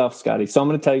deep stuff, Scotty. So I'm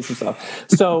going to tell you some stuff.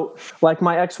 So like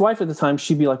my ex-wife at the time,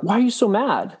 she'd be like, "Why are you so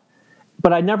mad?"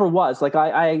 But I never was. Like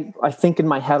I think in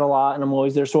my head a lot, and I'm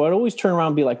always there. So I'd always turn around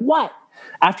and be like, "What?"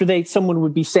 After someone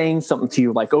would be saying something to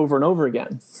you like over and over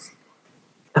again.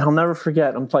 And I'll never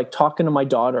forget, I'm like talking to my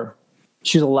daughter.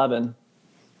 She's 11.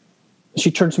 She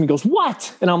turns to me and goes,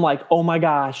 "What?" And I'm like, "Oh my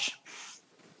gosh,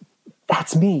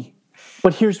 that's me."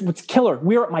 But here's what's killer.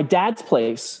 We were at my dad's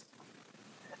place.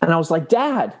 And I was like,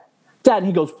 Dad. And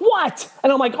he goes, "What?"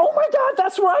 And I'm like, "Oh my God,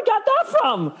 that's where I got that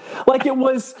from." Like it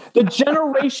was the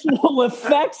generational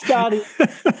effect, Scotty,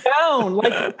 down.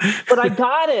 But I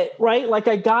got it, right? Like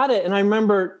I got it. And I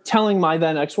remember telling my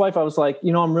then ex-wife, I was like,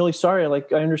 "I'm really sorry.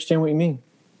 Like, I understand what you mean."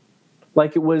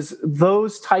 Like it was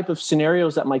those type of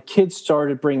scenarios that my kids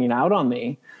started bringing out on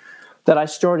me that I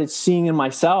started seeing in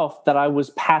myself that I was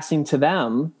passing to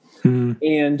them.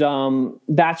 And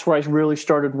that's where I really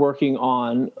started working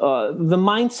on the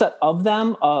mindset of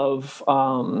them, of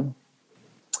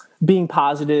being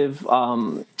positive,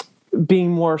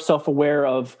 being more self-aware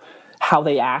of how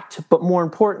they act, but more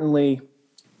importantly,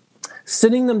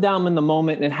 sitting them down in the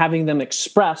moment and having them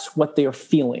express what they are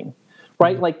feeling,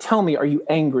 right? Like, tell me, are you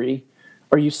angry?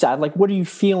 Are you sad? Like, what are you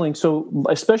feeling? So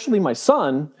especially my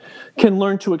son can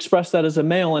learn to express that as a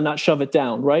male and not shove it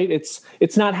down, right? It's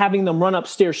not having them run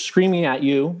upstairs screaming at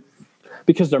you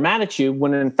because they're mad at you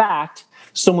when in fact,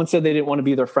 someone said they didn't want to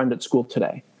be their friend at school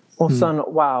today. Well, son,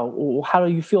 wow, how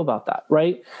do you feel about that,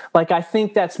 right? Like, I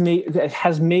think that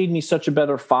has made me such a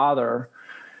better father,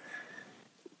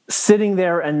 sitting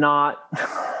there and not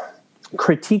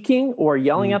critiquing or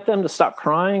yelling at them to stop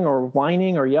crying or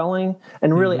whining or yelling,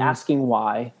 and really asking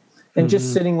why, and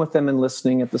just sitting with them and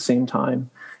listening at the same time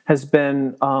has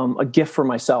been a gift for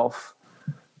myself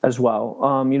as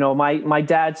well. My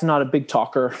dad's not a big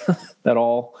talker at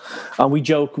all. We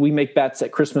joke, we make bets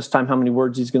at Christmas time how many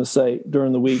words he's going to say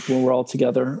during the week when we're all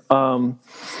together.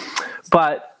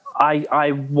 But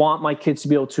I want my kids to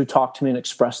be able to talk to me and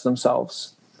express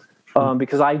themselves,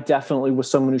 because I definitely was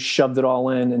someone who shoved it all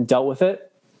in and dealt with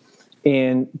it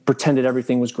and pretended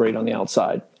everything was great on the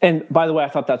outside. And by the way, I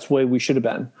thought that's the way we should have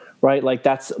been, right? Like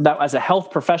that as a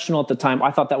health professional at the time, I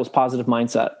thought that was positive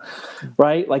mindset,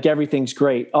 right? Like everything's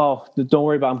great. Oh, don't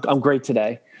worry about it. I'm great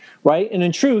today. Right. And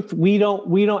in truth, we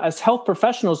don't as health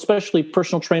professionals, especially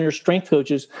personal trainers, strength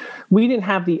coaches, we didn't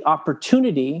have the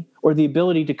opportunity or the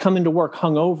ability to come into work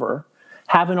hungover,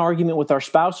 have an argument with our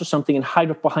spouse or something and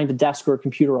hide up behind a desk or a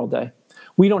computer all day.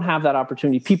 We don't have that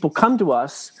opportunity. People come to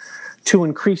us to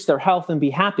increase their health and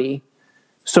be happy.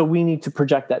 So we need to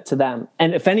project that to them.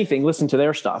 And if anything, listen to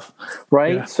their stuff.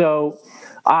 Right. Yeah. So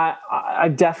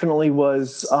I definitely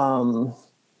was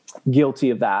guilty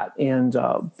of that. And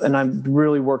I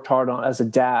really worked hard on as a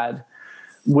dad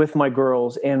with my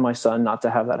girls and my son not to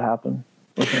have that happen.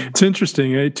 Okay. It's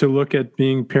interesting to look at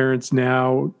being parents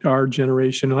now, our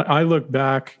generation. I look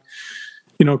back,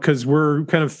 because we're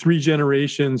kind of 3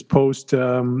 generations post,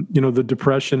 the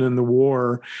Depression and the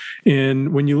war.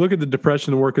 And when you look at the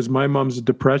Depression and the war, because my mom's a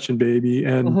Depression baby,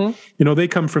 and, they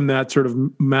come from that sort of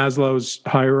Maslow's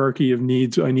hierarchy of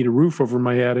needs. I need a roof over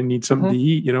my head. I need something to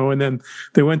eat, and then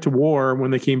they went to war. And when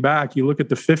they came back, you look at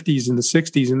the 50s and the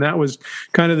 60s, and that was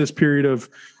kind of this period of,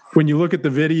 when you look at the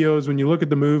videos, when you look at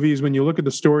the movies, when you look at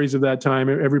the stories of that time,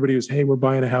 everybody was, hey, we're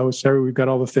buying a house. We've got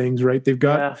all the things, right? They've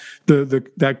got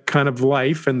that kind of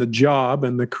life and the job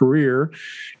and the career.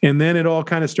 And then it all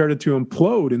kind of started to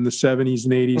implode in the 70s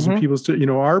and 80s. And people,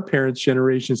 our parents'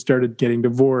 generation started getting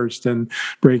divorced and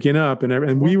breaking up.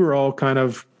 And we were all kind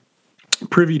of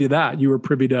privy to that. You were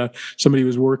privy to somebody who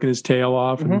was working his tail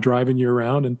off and driving you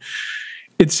around. And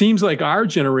it seems like our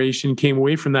generation came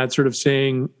away from that sort of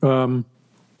saying,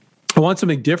 I want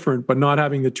something different, but not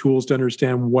having the tools to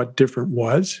understand what different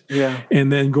was. Yeah.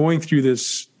 And then going through the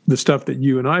stuff that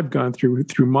you and I've gone through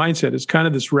mindset is kind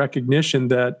of this recognition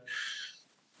that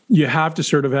you have to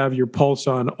sort of have your pulse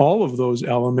on all of those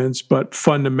elements, but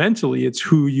fundamentally it's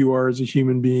who you are as a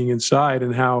human being inside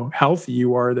and how healthy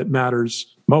you are that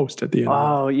matters most at the end.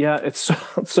 Oh, yeah. It's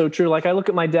so true. Like I look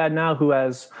at my dad now who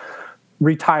has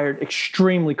retired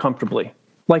extremely comfortably,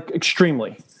 like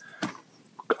extremely.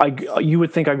 You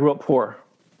would think I grew up poor.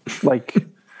 Like,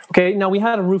 okay, now we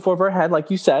had a roof over our head,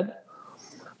 like you said,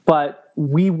 but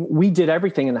we did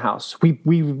everything in the house. We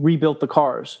rebuilt the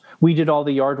cars. We did all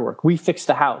the yard work. We fixed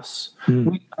the house.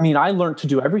 I learned to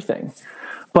do everything.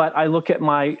 But I look at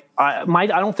I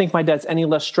don't think my dad's any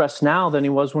less stressed now than he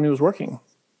was when he was working.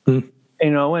 And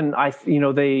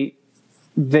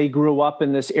they grew up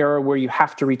in this era where you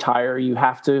have to retire, you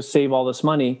have to save all this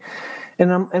money.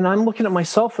 And I'm looking at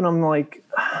myself and I'm like,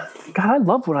 God, I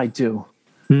love what I do.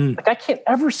 Like I can't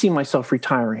ever see myself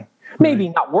retiring. Maybe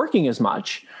not working as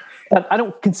much, but I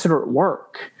don't consider it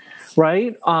work,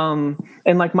 right? And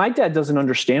like my dad doesn't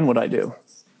understand what I do.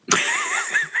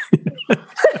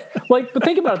 But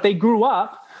think about it. They grew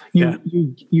up.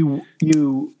 You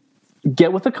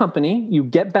get with a company, you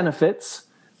get benefits,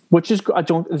 which is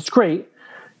it's great,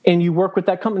 and you work with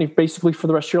that company basically for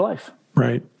the rest of your life.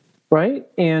 Right.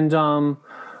 And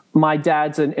my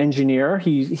dad's an engineer.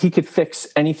 He could fix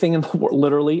anything in the world,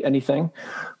 literally anything.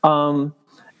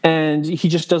 And he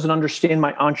just doesn't understand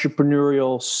my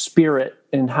entrepreneurial spirit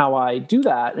and how I do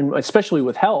that, and especially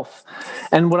with health.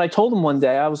 And what I told him one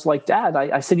day, I was like, Dad,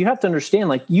 I said, you have to understand,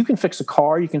 like you can fix a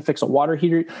car, you can fix a water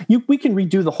heater, we can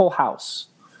redo the whole house.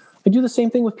 I do the same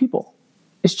thing with people.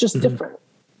 It's just different.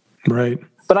 Right.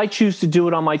 But I choose to do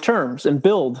it on my terms and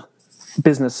build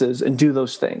businesses and do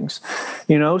those things,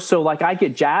 so like I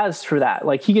get jazzed for that.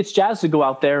 Like he gets jazzed to go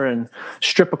out there and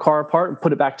strip a car apart and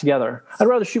put it back together. I'd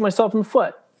rather shoot myself in the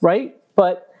foot, right?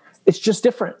 But it's just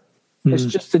different. It's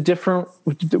just a different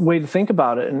way to think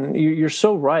about it. And you're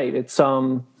so right. It's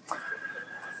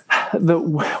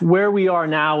where we are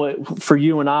now for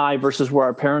you and I versus where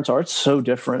our parents are. It's so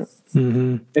different.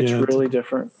 It's really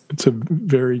different. It's a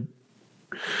very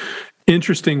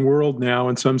interesting world now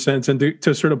in some sense, and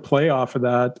to sort of play off of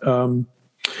that,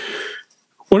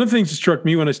 one of the things that struck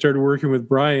me when I started working with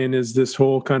Brian is this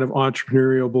whole kind of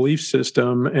entrepreneurial belief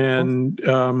system, and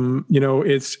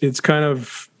it's kind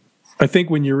of, I think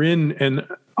when you're in, and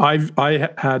I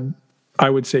had, I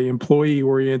would say, employee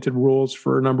oriented roles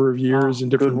for a number of years in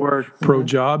different pro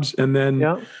jobs, and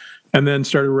then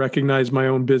started to recognize my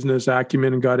own business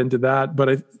acumen and got into that.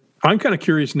 But I'm kind of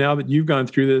curious now that you've gone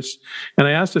through this, and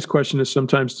I ask this question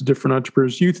sometimes to different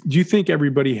entrepreneurs. Do you think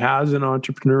everybody has an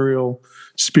entrepreneurial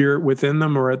spirit within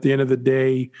them, or at the end of the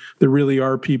day, there really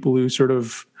are people who sort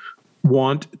of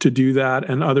want to do that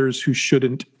and others who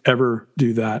shouldn't ever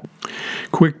do that?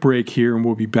 Quick break here, and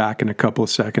we'll be back in a couple of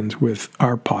seconds with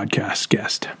our podcast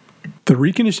guest. The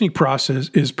reconditioning process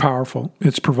is powerful,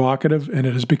 it's provocative, and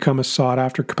it has become a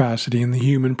sought-after capacity in the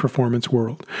human performance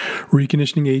world.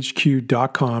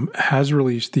 ReconditioningHQ.com has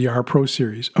released the R-Pro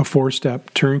series, a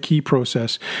 4-step turnkey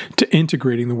process to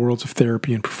integrating the worlds of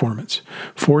therapy and performance.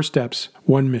 4 steps,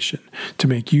 1 mission, to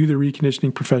make you the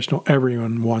reconditioning professional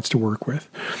everyone wants to work with.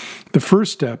 The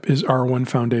first step is R1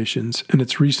 Foundations, and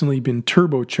it's recently been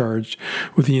turbocharged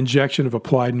with the injection of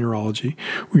applied neurology.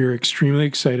 We are extremely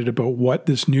excited about what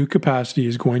this new capacity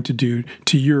is going to do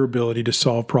to your ability to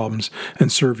solve problems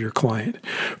and serve your client.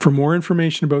 For more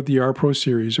information about the R-Pro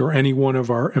series or any one of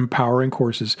our empowering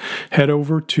courses, head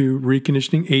over to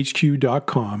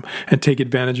reconditioninghq.com and take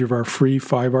advantage of our free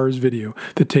 5 hours video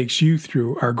that takes you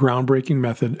through our groundbreaking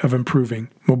method of improving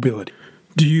mobility.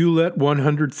 Do you let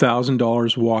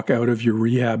 $100,000 walk out of your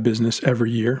rehab business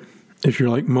every year? If you're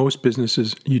like most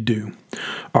businesses, you do.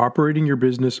 Operating your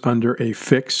business under a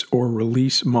fix or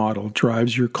release model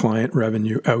drives your client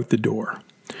revenue out the door.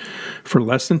 For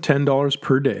less than $10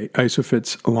 per day,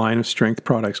 Isofit's line of strength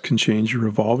products can change your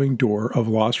revolving door of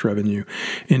lost revenue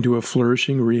into a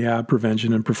flourishing rehab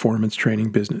prevention and performance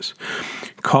training business.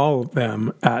 Call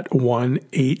them at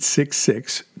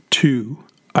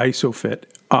 1-866-2-ISOFIT,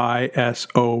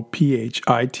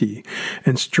 ISOPHIT,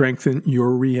 and strengthen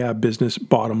your rehab business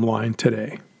bottom line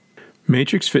today.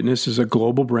 Matrix Fitness is a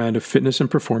global brand of fitness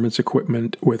and performance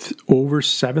equipment with over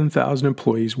 7,000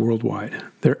 employees worldwide.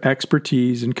 Their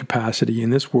expertise and capacity in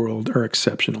this world are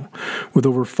exceptional, with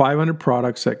over 500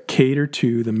 products that cater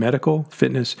to the medical,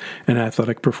 fitness, and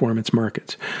athletic performance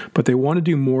markets. But they want to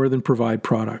do more than provide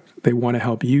product. They want to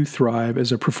help you thrive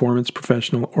as a performance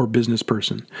professional or business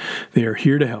person. They are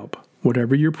here to help.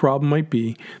 Whatever your problem might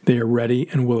be, they are ready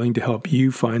and willing to help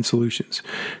you find solutions.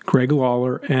 Greg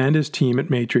Lawler and his team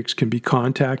at Matrix can be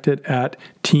contacted at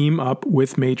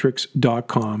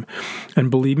teamupwithmatrix.com. And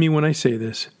believe me when I say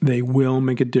this, they will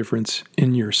make a difference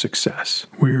in your success.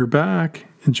 We're back.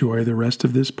 Enjoy the rest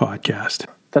of this podcast.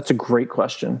 That's a great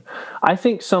question. I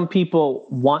think some people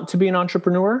want to be an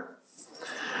entrepreneur,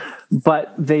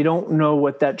 but they don't know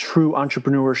what that true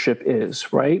entrepreneurship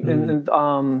is, right? And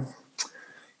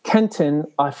Kenton,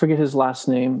 I forget his last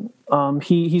name.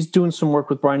 He's doing some work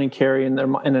with Brian and Carrie in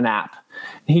an app.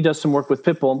 He does some work with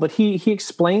Pitbull, but he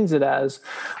explains it as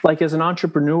an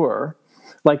entrepreneur,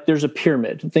 like there's a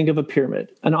pyramid. Think of a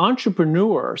pyramid. An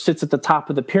entrepreneur sits at the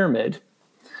top of the pyramid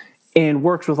and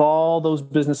works with all those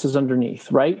businesses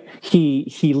underneath, right?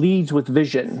 He leads with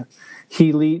vision.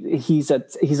 He's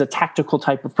a tactical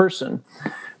type of person.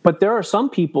 But there are some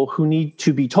people who need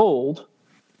to be told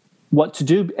what to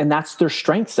do, and that's their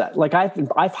strength set. Like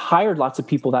I've hired lots of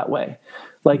people that way.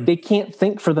 Like they can't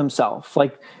think for themselves.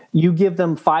 Like you give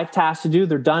them 5 tasks to do,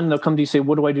 they're done. They'll come to you and say,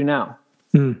 "What do I do now?"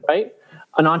 Right?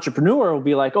 An entrepreneur will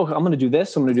be like, "Oh, I'm going to do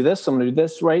this. I'm going to do this. I'm going to do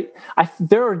this." Right?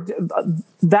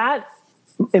 That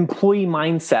employee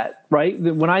mindset. Right?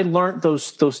 When I learned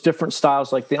those different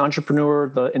styles, like the entrepreneur,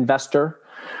 the investor,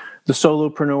 the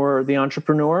solopreneur, the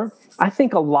entrepreneur, I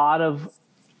think a lot of,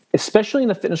 especially in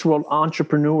the fitness world,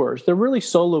 entrepreneurs, they're really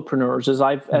solopreneurs, as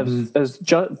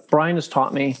Brian has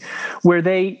taught me, where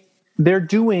they're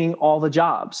doing all the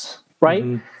jobs, right?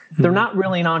 They're not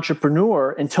really an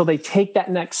entrepreneur until they take that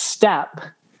next step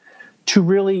to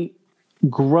really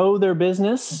grow their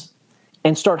business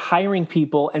and start hiring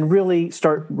people and really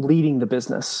start leading the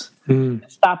business.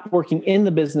 Stop working in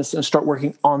the business and start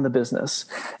working on the business.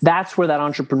 That's where that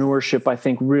entrepreneurship, I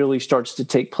think, really starts to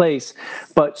take place.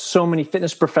 But so many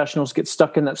fitness professionals get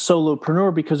stuck in that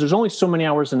solopreneur because there's only so many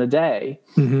hours in a day,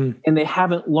 and they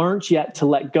haven't learned yet to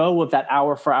let go of that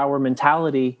hour for hour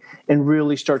mentality and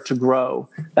really start to grow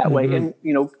that way. And,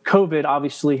 COVID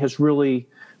obviously has really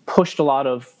pushed a lot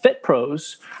of fit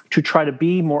pros to try to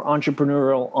be more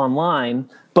entrepreneurial online,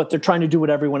 but they're trying to do what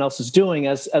everyone else is doing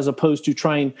as opposed to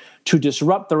trying to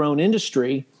disrupt their own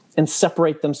industry and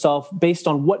separate themselves based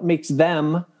on what makes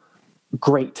them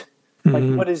great.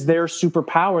 Like what is their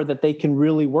superpower that they can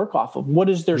really work off of? What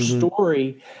is their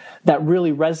story that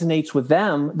really resonates with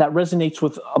them, that resonates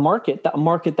with a market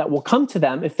that will come to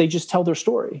them if they just tell their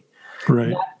story.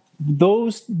 Right.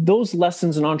 Those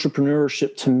lessons in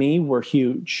entrepreneurship to me were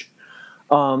huge.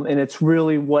 And it's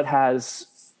really what has,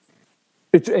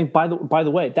 and by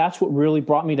the way, that's what really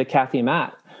brought me to Kathy and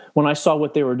Matt. When I saw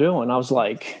what they were doing, I was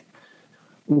like,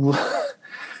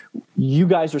 you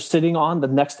guys are sitting on the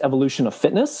next evolution of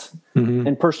fitness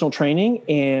and personal training,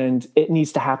 and it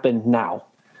needs to happen now,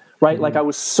 right? Like I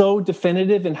was so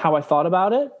definitive in how I thought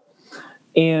about it.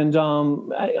 And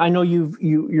I know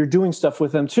you're doing stuff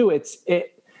with them too.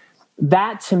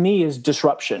 That to me is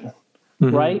disruption,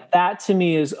 right? That to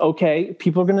me is, okay,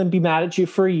 people are going to be mad at you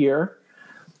for a year,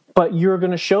 but you're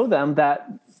going to show them that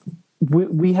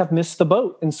we have missed the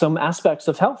boat in some aspects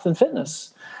of health and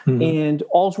fitness. And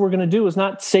all we're going to do is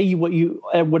not say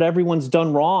what everyone's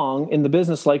done wrong in the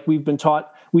business. Like we've been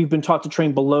taught to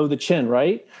train below the chin,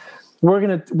 right?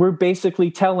 We're basically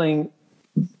telling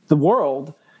the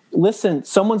world, listen,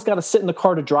 someone's got to sit in the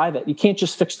car to drive it. You can't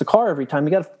just fix the car every time.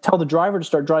 You got to tell the driver to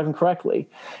start driving correctly.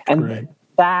 And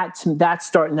now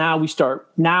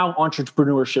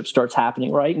entrepreneurship starts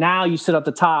happening, right? Now you sit at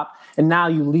the top and now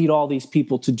you lead all these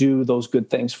people to do those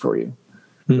good things for you.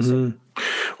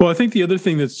 Well, I think the other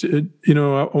thing that's, I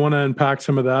want to unpack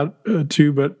some of that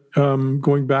too, but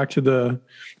going back to the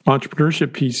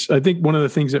entrepreneurship piece, I think one of the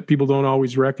things that people don't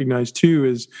always recognize too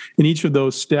is in each of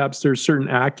those steps, there's certain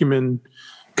acumen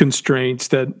constraints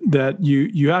that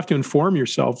you have to inform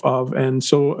yourself of. And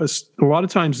so a lot of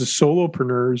times the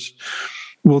solopreneurs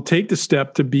will take the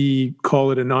step to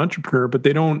call it an entrepreneur, but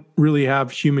they don't really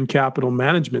have human capital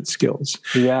management skills.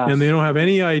 Yeah. And they don't have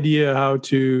any idea how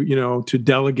to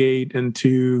delegate and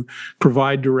to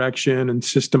provide direction and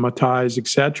systematize, et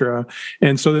cetera.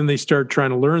 And so then they start trying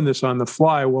to learn this on the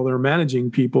fly while they're managing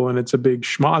people. And it's a big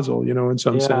schmozzle, in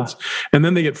some sense. And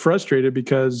then they get frustrated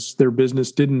because their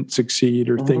business didn't succeed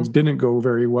or things didn't go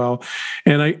very well.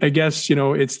 And I guess,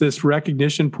 it's this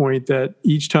recognition point that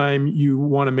each time you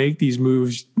want to make these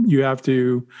moves, you have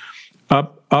to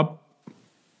up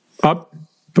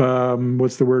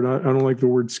what's the word? I don't like the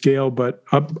word scale, but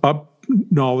up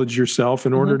knowledge yourself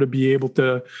in order to be able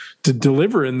to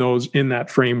deliver in that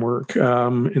framework,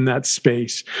 in that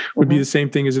space. Would be the same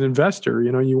thing as an investor.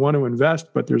 You want to invest,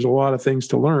 but there's a lot of things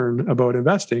to learn about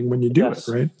investing when you do it,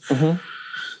 right?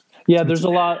 Yeah, there's a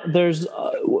lot.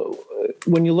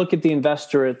 When you look at the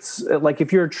investor, it's like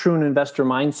if you're a true investor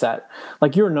mindset,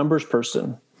 like you're a numbers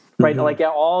person. Right. Like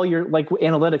all your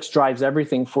analytics drives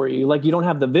everything for you. Like you don't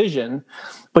have the vision,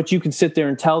 but you can sit there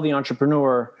and tell the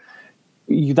entrepreneur,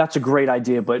 that's a great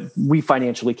idea, but we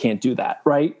financially can't do that.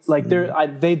 Right. Like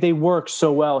they work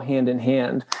so well hand in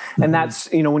hand. And that's,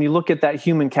 when you look at that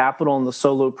human capital and the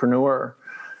solopreneur,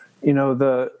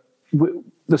 the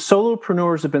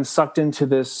solopreneurs have been sucked into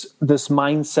this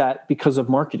mindset because of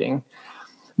marketing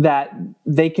that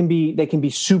they can be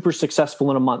super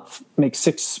successful in a month, make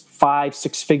 5,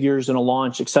 6 figures in a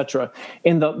launch, et cetera.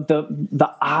 And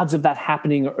the odds of that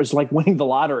happening is like winning the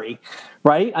lottery,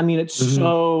 right? I mean, it's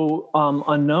so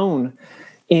unknown,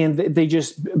 and they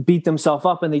just beat themselves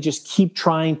up and they just keep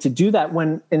trying to do that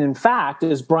and in fact,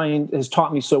 as Brian has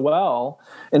taught me so well,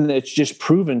 and it's just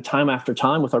proven time after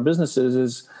time with our businesses,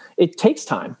 is it takes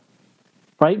time,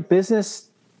 right? Business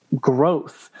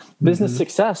growth, business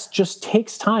success just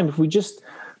takes time. If we just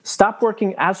stop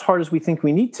working as hard as we think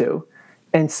we need to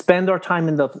and spend our time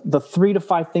in the 3 to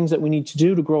 5 things that we need to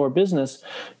do to grow our business,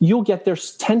 you'll get there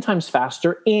 10 times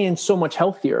faster and so much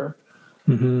healthier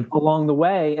along the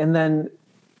way. And then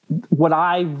what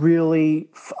I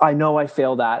know I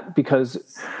failed at, because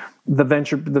the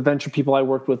venture people I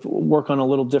work with work on a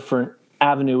little different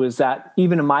avenue, is that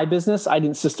even in my business, I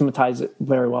didn't systematize it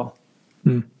very well.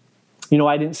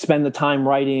 I didn't spend the time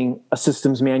writing a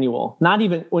systems manual. Not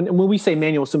even when we say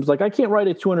manual, someone's like, I can't write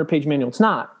a 200-page manual. It's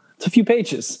not. It's a few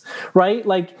pages, right?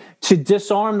 Like to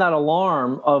disarm that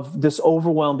alarm of this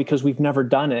overwhelm because we've never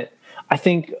done it. I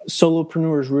think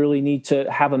solopreneurs really need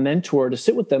to have a mentor to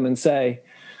sit with them and say,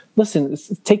 listen,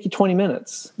 take you 20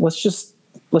 minutes. Let's just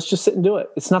sit and do it.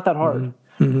 It's not that hard.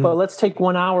 But let's take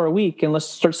 1 hour a week and let's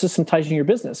start systematizing your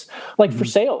business. Like for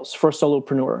sales, for a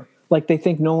solopreneur, like they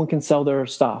think no one can sell their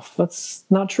stuff. That's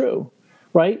not true,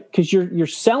 right? Because you're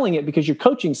selling it because you're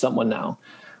coaching someone now.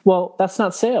 Well, that's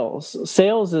not sales.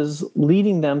 Sales is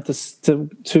leading them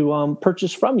to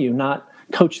purchase from you, not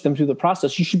coach them through the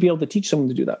process. You should be able to teach someone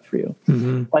to do that for you.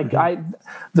 The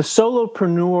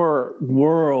solopreneur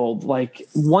world, like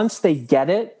once they get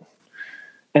it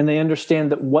and they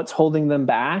understand that what's holding them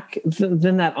back,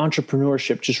 then that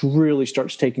entrepreneurship just really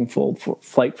starts taking full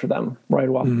flight for them right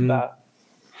off the bat.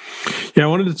 Yeah, I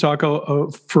wanted to talk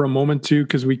for a moment too,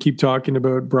 because we keep talking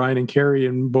about Brian and Carrie,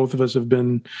 and both of us have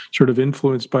been sort of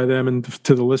influenced by them. And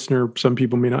to the listener, some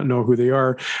people may not know who they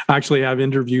are. Actually, I've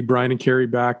interviewed Brian and Carrie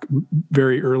back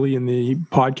very early in the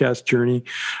podcast journey.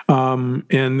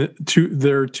 And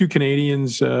they're two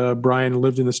Canadians. Brian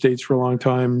lived in the States for a long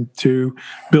time too,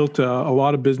 built a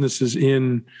lot of businesses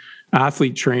in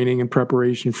athlete training and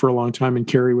preparation for a long time, and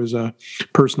Carrie was a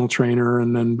personal trainer,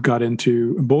 and then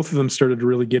both of them started to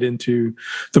really get into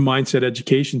the mindset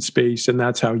education space, and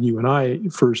that's how you and I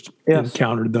first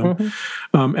encountered them.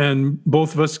 And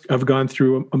both of us have gone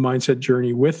through a mindset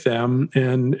journey with them,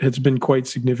 and it's been quite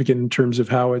significant in terms of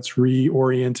how it's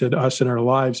reoriented us in our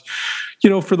lives.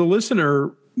 For the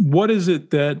listener,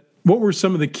 what were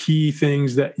some of the key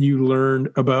things that you learned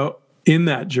about in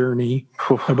that journey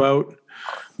about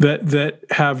that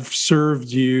have served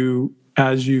you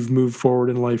as you've moved forward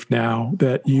in life now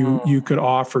that you could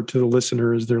offer to the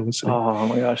listener as they're listening? Oh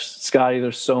my gosh, Scotty,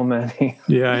 there's so many.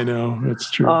 Yeah, I know. It's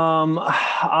true.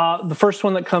 The first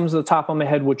one that comes to the top of my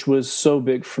head, which was so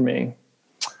big for me,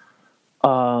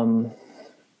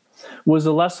 was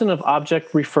a lesson of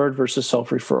object referred versus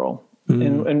self-referral.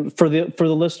 And for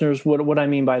the listeners, what I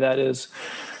mean by that is,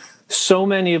 so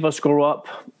many of us grow up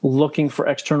looking for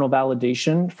external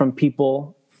validation from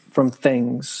people, from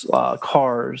things,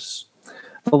 cars,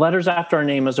 the letters after our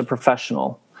name as a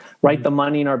professional, right? The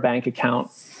money in our bank account.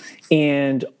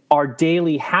 And our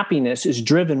daily happiness is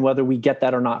driven whether we get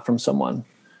that or not from someone.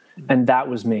 And that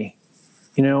was me.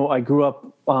 I grew up,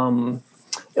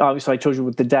 obviously I told you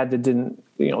with the dad that didn't,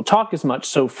 talk as much.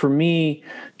 So for me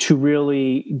to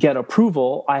really get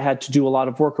approval, I had to do a lot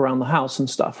of work around the house and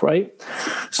stuff, right?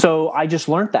 So I just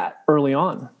learned that early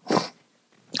on.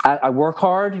 I work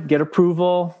hard, get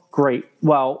approval, great.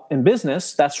 Well, in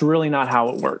business, that's really not how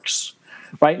it works.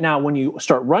 Right now, when you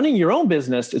start running your own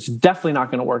business, it's definitely not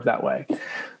going to work that way.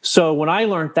 So when I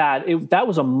learned that, that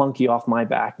was a monkey off my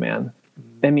back, man.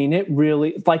 I mean, it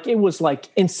really, it was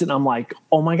instant. I'm like,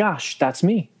 oh my gosh, that's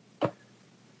me.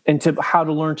 And how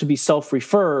to learn to be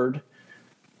self-referred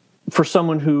for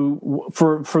someone who,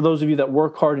 for those of you that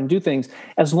work hard and do things,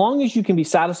 as long as you can be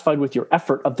satisfied with your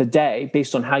effort of the day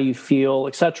based on how you feel,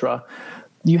 etc.,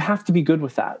 you have to be good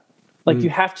with that. You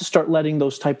have to start letting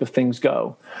those type of things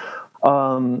go.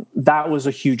 That was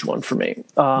a huge one for me.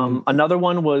 Another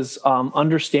one was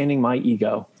understanding my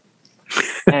ego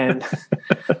and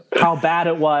how bad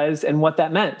it was and what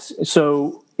that meant.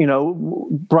 So,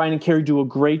 Brian and Carrie do a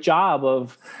great job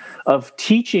of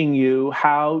teaching you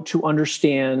how to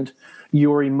understand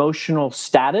your emotional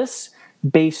status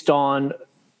based on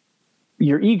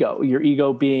your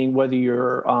ego being whether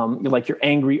you're your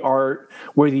angry art,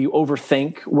 whether you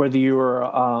overthink, whether you're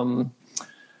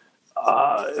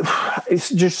it's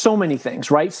just so many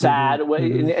things, right? Sad.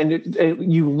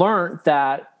 And you learned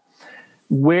that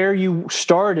where you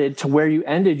started to where you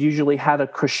ended usually had a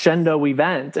crescendo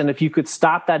event. And if you could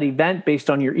stop that event based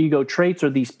on your ego traits or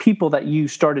these people that you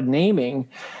started naming,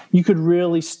 you could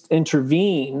really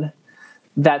intervene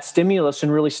that stimulus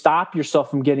and really stop yourself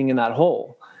from getting in that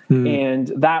hole. And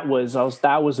that was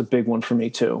a big one for me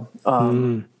too.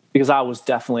 Because I was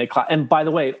definitely and by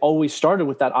the way, it always started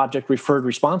with that object referred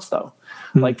response though.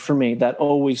 For me, that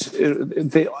always,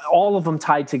 all of them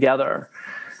tied together.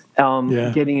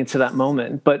 Getting into that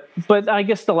moment. But I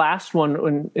guess the last one,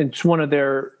 and it's one of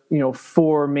their,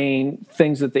 four main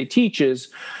things that they teach is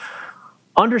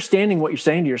understanding what you're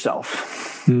saying to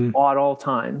yourself at all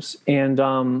times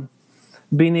and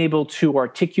being able to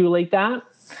articulate that,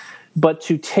 but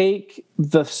to take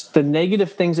the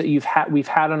negative things that we've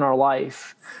had in our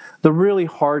life, the really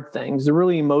hard things, the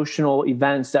really emotional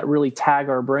events that really tag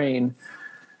our brain,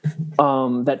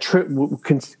 that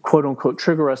can quote unquote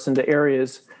trigger us into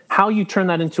areas, how you turn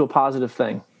that into a positive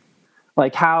thing.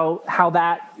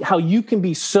 How you can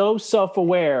be so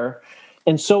self-aware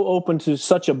and so open to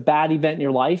such a bad event in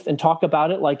your life and talk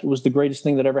about it like it was the greatest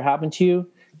thing that ever happened to you.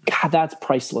 God, that's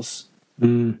priceless.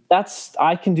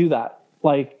 I can do that.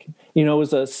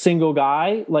 As a single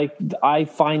guy, I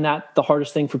find that the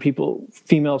hardest thing for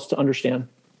females to understand.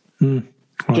 Wow.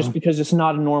 Just because it's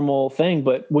not a normal thing.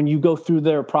 But when you go through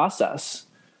their process,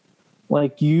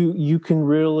 you can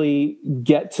really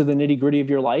get to the nitty gritty of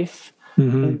your life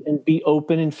and be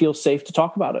open and feel safe to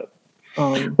talk about it.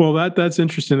 Well, that's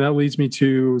interesting. That leads me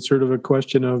to sort of a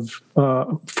question of,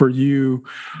 for you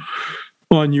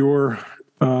on your,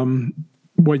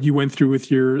 what you went through with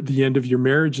the end of your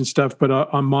marriage and stuff. But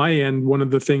on my end, one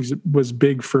of the things that was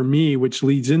big for me, which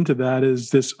leads into that, is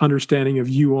this understanding of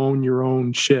you own your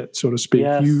own shit, so to speak.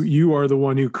 Yes. You are the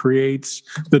one who creates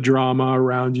the drama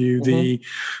around you.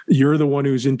 You're the one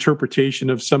whose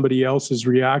interpretation of somebody else's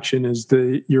reaction is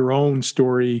your own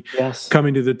story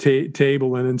coming to the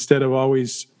table. And instead of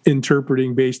always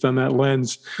interpreting based on that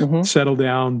lens, settle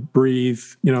down, breathe,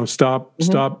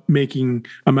 stop making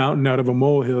a mountain out of a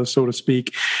molehill, so to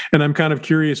speak. And I'm kind of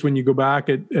curious, when you go back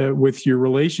with your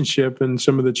relationship and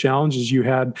some of the challenges you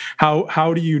had,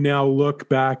 how do you now look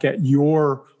back at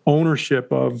your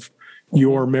ownership of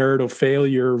your marital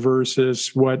failure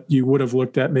versus what you would have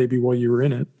looked at maybe while you were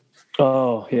in it?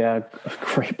 Oh, yeah.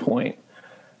 Great point.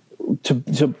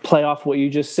 To play off what you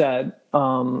just said,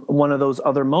 one of those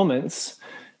other moments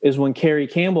is when Carrie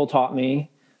Campbell taught me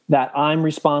that I'm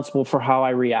responsible for how I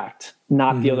react,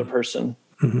 not the other person.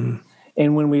 Mm-hmm.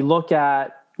 And when we look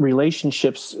at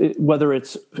relationships, whether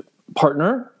it's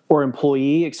partner or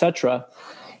employee, et cetera,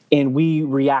 and we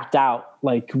react out,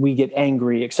 like we get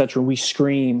angry, et cetera, we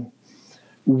scream,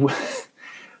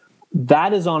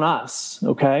 that is on us,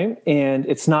 okay? And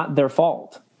it's not their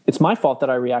fault. It's my fault that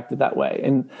I reacted that way.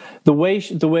 And the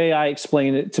way I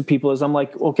explain it to people is I'm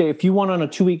like, okay, if you went on a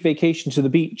 2-week vacation to the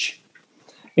beach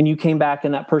and you came back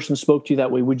and that person spoke to you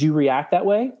that way, would you react that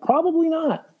way? Probably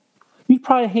not. You'd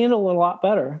probably handle it a lot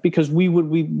better because we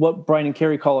what Brian and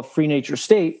Carrie call a free nature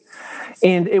state.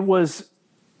 And it was,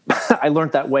 I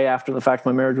learned that way after the fact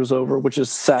my marriage was over, which is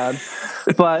sad,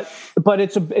 but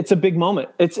it's a big moment.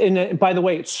 And by the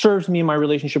way, it serves me in my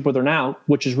relationship with her now,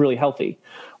 which is really healthy,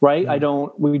 right?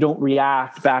 Mm-hmm. We don't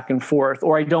react back and forth,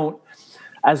 or I don't,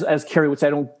 as Carrie would say,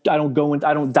 I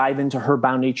don't dive into her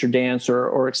bound nature dance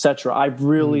or et cetera. I've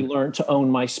really learned to own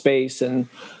my space. And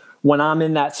when I'm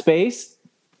in that space,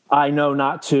 I know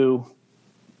to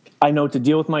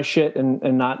deal with my shit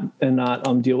and not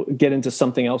get into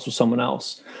something else with someone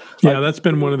else. Yeah, that's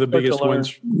been one of the biggest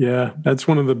ones. Yeah, that's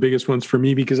one of the biggest ones for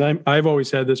me because I've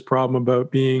always had this problem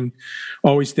about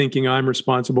always thinking I'm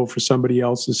responsible for somebody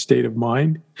else's state of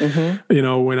mind. Mm-hmm. You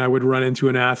know, when I would run into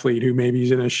an athlete who maybe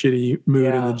is in a shitty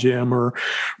mood in the gym, or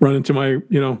run into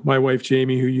my wife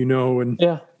Jamie, who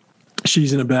and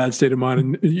she's in a bad state of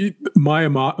mind, and my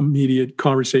immediate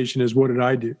conversation is, what did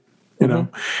I do? You know,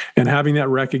 and having that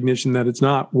recognition that it's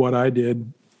not what I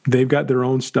did. They've got their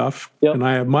own stuff, and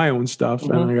I have my own stuff,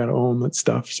 and I got to own that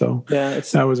stuff. So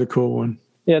that was a cool one.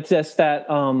 Yeah, it's just that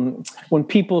when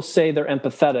people say they're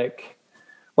empathetic,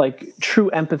 like true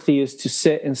empathy is to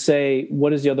sit and say,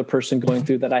 what is the other person going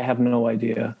through that I have no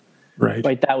idea?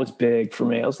 Right. That was big for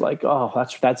me. I was like, oh,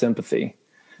 that's empathy.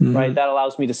 Mm-hmm. Right. That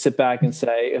allows me to sit back and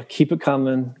say, keep it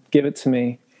coming, give it to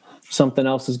me. Something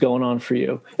else is going on for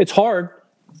you. It's hard.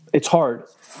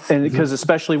 And because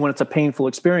especially when it's a painful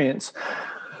experience,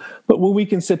 but when we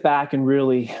can sit back and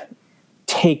really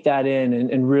take that in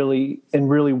and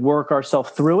really work ourselves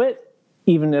through it,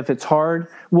 even if it's hard,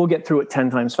 we'll get through it 10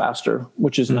 times faster,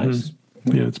 which is nice.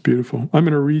 Yeah, it's beautiful. I'm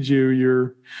going to read you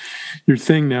your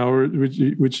thing now,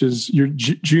 which is your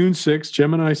June 6,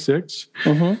 Gemini 6.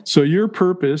 Mm-hmm. So your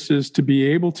purpose is to be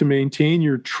able to maintain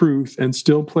your truth and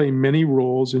still play many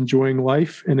roles, enjoying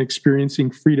life and experiencing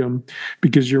freedom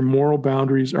because your moral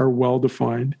boundaries are well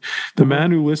defined. The man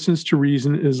who listens to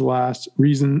reason is last.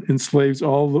 Reason enslaves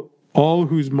all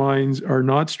whose minds are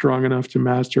not strong enough to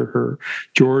master her.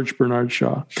 George Bernard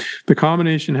Shaw. The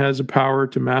combination has a power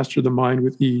to master the mind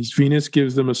with ease. Venus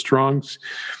gives them a strong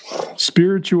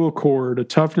spiritual cord, a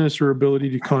toughness or ability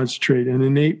to concentrate, an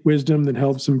innate wisdom that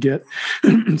helps them get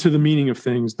to the meaning of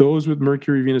things. Those with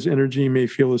Mercury-Venus energy may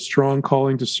feel a strong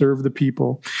calling to serve the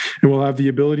people and will have the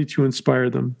ability to inspire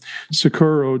them.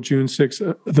 Soekarno, June 6,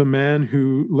 the man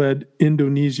who led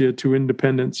Indonesia to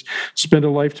independence, spent a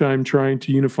lifetime trying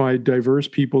to unify diverse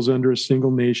peoples under a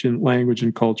single nation, language,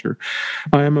 and culture.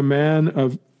 I am a man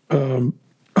of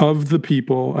the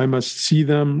people. I must see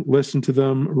them, listen to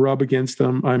them, rub against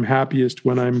them. I'm happiest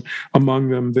when I'm among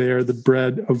them. They are the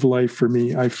bread of life for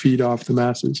me. I feed off the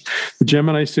masses. The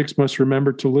Gemini 6 must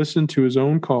remember to listen to his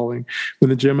own calling. When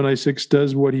the Gemini 6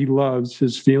 does what he loves,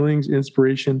 his feelings,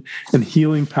 inspiration, and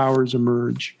healing powers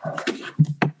emerge.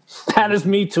 That is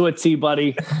me to a T,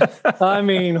 buddy. I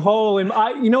mean,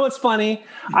 you know what's funny?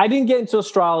 I didn't get into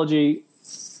astrology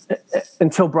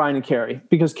until Brian and Carrie,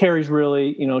 because Carrie's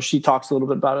really, she talks a little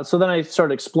bit about it. So then I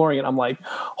started exploring it. I'm like,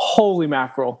 holy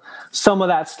mackerel. Some of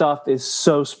that stuff is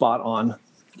so spot on.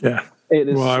 Yeah. It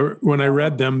is. Well, when I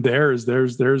read them, theirs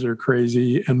are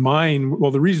crazy. And mine,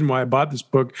 well, the reason why I bought this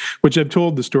book, which I've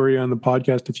told the story on the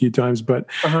podcast a few times, but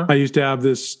I used to have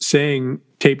this saying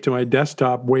taped to my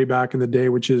desktop way back in the day,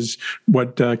 which is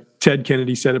what Ted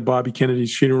Kennedy said at Bobby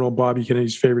Kennedy's funeral, Bobby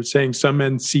Kennedy's favorite saying: some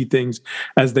men see things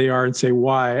as they are and say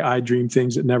why, I dream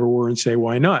things that never were and say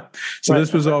why not. So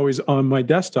this was always on my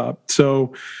desktop.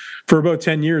 So for about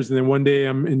 10 years. And then one day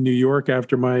I'm in New York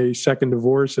after my second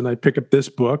divorce, and I pick up this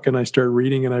book and I start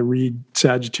reading, and I read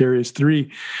Sagittarius 3. It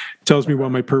tells me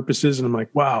what my purpose is. And I'm like,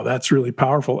 wow, that's really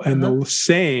powerful. And the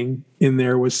saying in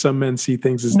there was, some men see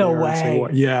things as they are and say,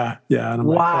 what? Yeah. And I'm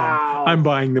like, wow, I'm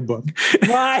buying the book.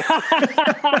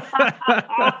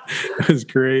 It was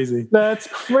crazy. That's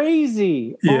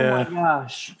crazy. Yeah. Oh my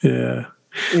gosh. Yeah.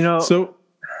 So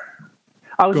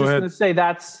I was just going to say,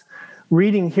 that's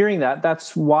hearing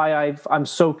that's why I'm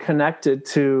so connected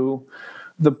to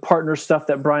the partner stuff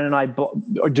that Brian and I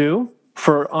do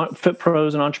for Fit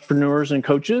Pros and entrepreneurs and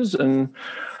coaches, and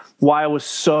why I was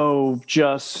so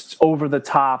just over the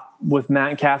top with Matt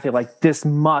and Kathy, like, this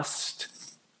must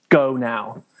go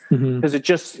now.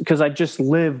 Because I just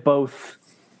live both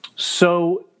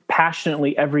so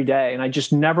passionately every day, and I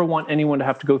just never want anyone to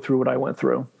have to go through what I went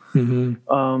through.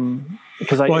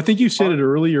 I think you said it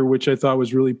earlier, which I thought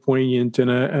was really poignant, and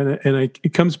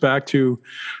it comes back to,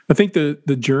 I think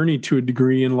the journey to a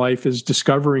degree in life is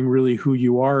discovering really who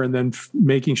you are, and then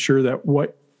making sure that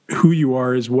who you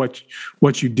are is what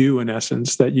you do, in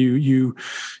essence, that you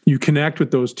connect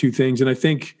with those two things. And I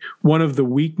think one of the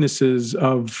weaknesses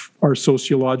of our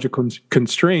sociological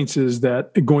constraints is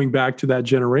that, going back to that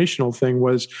generational thing,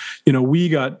 was, we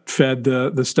got fed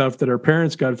the stuff that our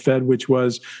parents got fed, which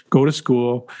was go to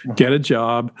school, get a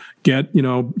job, get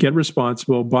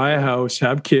responsible, buy a house,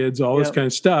 have kids, all this kind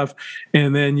of stuff.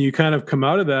 And then you kind of come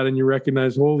out of that and you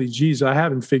recognize, holy geez, I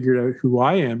haven't figured out who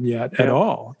I am yet at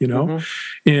all,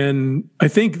 And I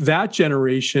think that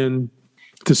generation,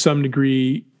 to some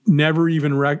degree, never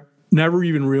even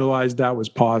realized that was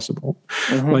possible.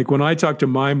 Like, when I talk to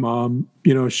my mom,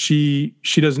 she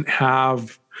doesn't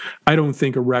have, I don't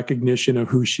think, a recognition of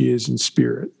who she is in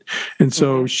spirit. And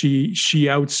so she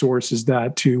outsources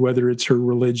that to, whether it's her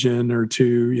religion or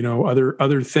to,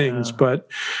 other things. Yeah. But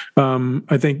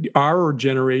I think our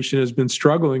generation has been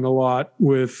struggling a lot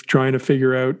with trying to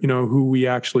figure out, who we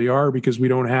actually are, because we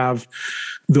don't have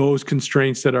those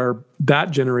constraints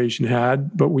that generation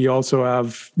had. But we also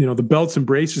have, the belts and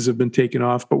braces have been taken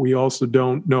off, but we also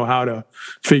don't know how to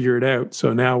figure it out.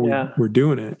 So now we're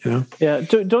doing it. Yeah.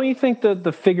 Don't you think that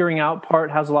the figuring out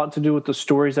part has a lot to do with the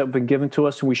stories that have been given to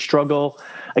us, and we struggle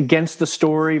against the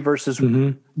story versus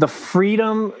the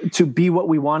freedom to be what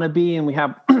we want to be? And we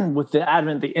have, with the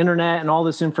advent of the internet and all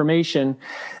this information,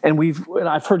 and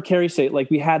I've heard Carrie say, like,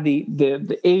 we had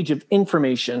the age of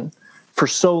information for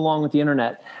so long with the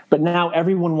internet, but now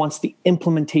everyone wants the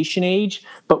implementation age.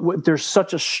 But there's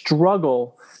such a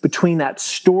struggle between that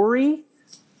story,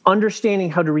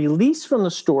 understanding how to release from the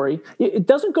story. It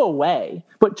doesn't go away,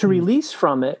 but to release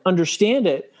from it, understand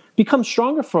it, become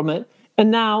stronger from it, and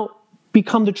now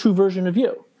become the true version of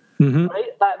you. Right?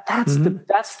 That's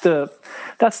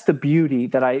the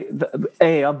beauty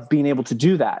of being able to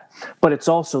do that. But it's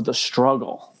also the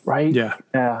struggle, right? Yeah.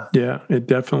 It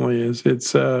definitely is.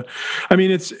 It's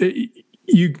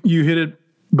you hit it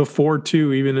before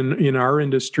too. Even in our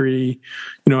industry,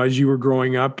 as you were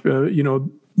growing up,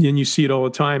 and you see it all the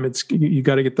time. It's, you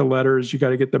got to get the letters, you got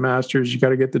to get the master's, you got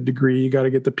to get the degree, you got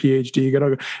to get the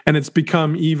PhD, and it's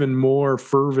become even more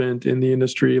fervent in the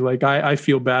industry. Like, I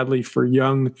feel badly for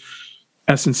young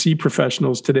S&C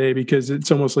professionals today, because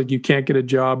it's almost like you can't get a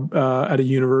job at a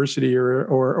university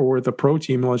or with a pro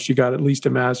team unless you got at least a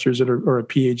master's or a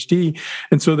PhD.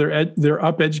 And so they're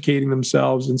up educating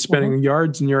themselves and spending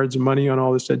yards and yards of money on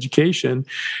all this education,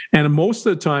 and most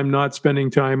of the time not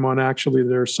spending time on actually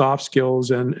their soft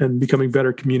skills and becoming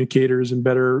better communicators and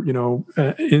better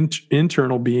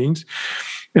internal beings.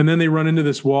 And then they run into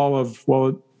this wall of,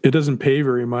 it doesn't pay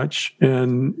very much,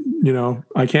 and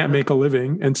I can't make a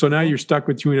living. And so now you're stuck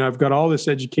with, I've got all this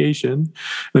education and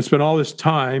I spent all this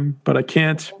time, but I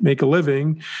can't make a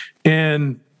living,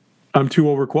 and I'm too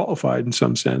overqualified in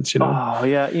some sense. Oh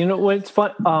yeah, it's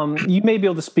fun. You may be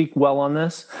able to speak well on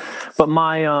this, but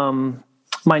my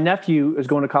nephew is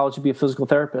going to college to be a physical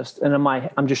therapist, and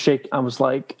I was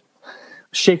like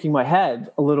shaking my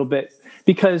head a little bit.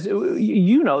 Because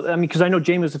because I know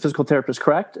Jamie is a physical therapist,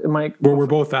 correct? Well, we're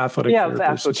both athletic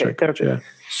therapists. Yeah.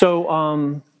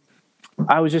 So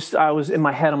I was in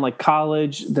my head, I'm like,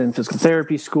 college, then physical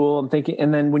therapy school. I'm thinking,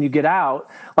 and then when you get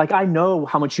out, like, I know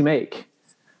how much you make.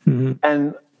 And,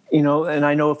 and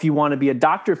I know if you want to be a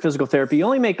doctor of physical therapy, you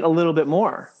only make a little bit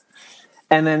more.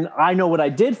 And then I know what I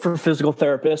did for physical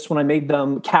therapists when I made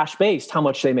them cash-based, how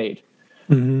much they made.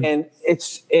 And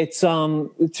it's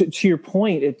to your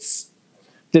point, it's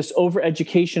this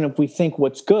overeducation of we think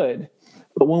what's good,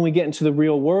 but when we get into the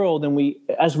real world and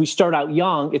as we start out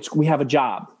young, we have a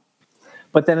job.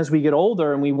 But then as we get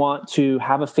older and we want to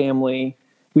have a family,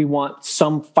 we want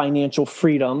some financial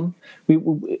freedom.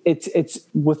 It's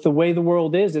with the way the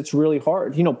world is, it's really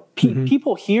hard.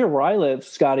 People here where I live,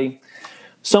 Scotty,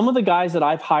 some of the guys that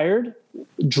I've hired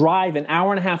drive an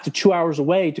hour and a half to 2 hours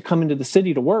away to come into the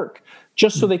city to work,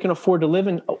 just so they can afford to live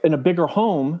in a bigger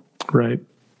home. Right.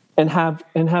 And have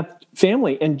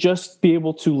family and just be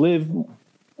able to live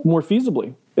more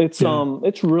feasibly. It's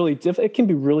really it can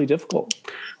be really difficult.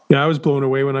 Yeah, I was blown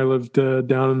away when I lived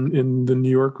down in the New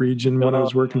York region when I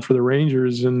was working for the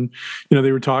Rangers, and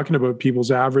they were talking about people's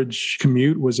average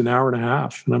commute was an hour and a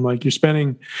half, and I'm like, you're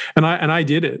spending, and I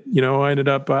did it. I ended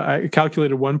up, I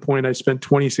calculated at one point I spent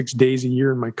 26 days a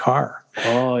year in my car.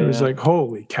 Oh, yeah. It was like,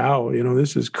 holy cow,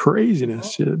 this is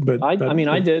craziness. But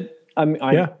I did.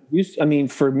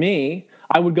 For me,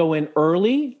 I would go in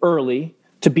early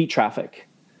to beat traffic.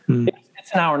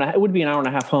 It's an hour and a half. It would be an hour and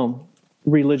a half home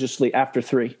religiously after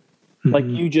 3. Like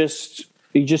you just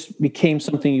became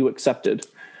something you accepted.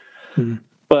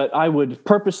 But I would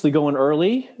purposely go in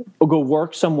early or go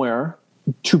work somewhere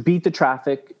to beat the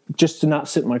traffic just to not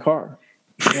sit in my car.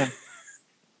 Yeah.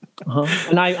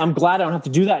 And I'm glad I don't have to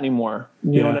do that anymore.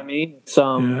 You know what I mean?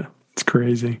 It's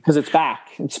crazy because it's back.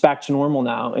 It's back to normal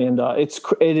now, and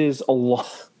it is a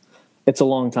lot. It's a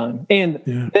long time. And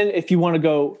then if you want to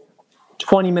go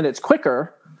 20 minutes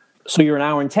quicker, so you're an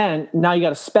hour and 10, now you got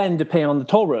to spend to pay on the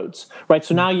toll roads, right?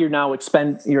 So now your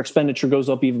expenditure goes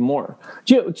up even more.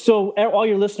 So all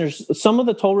your listeners, some of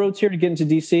the toll roads here to get into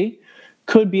DC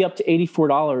could be up to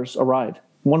 $84 a ride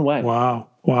one way.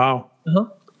 Wow.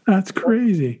 That's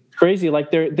crazy. Crazy. Like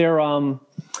they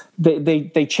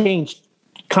change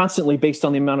constantly based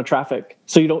on the amount of traffic.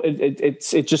 So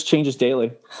it just changes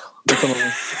daily.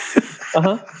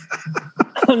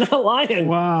 I'm not lying.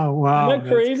 Wow. Isn't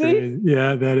that crazy?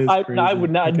 Yeah, that is crazy.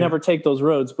 I'd never take those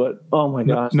roads, but oh my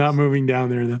gosh. Not moving down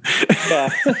there then. Yeah.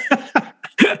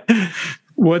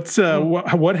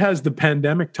 What has the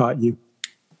pandemic taught you?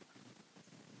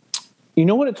 You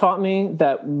know what it taught me?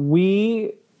 That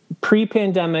we,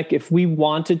 pre-pandemic, if we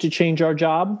wanted to change our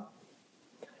job,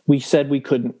 we said we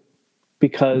couldn't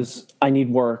because I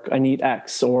need work, I need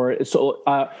X, or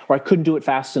I couldn't do it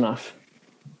fast enough.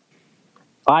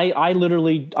 I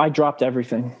literally dropped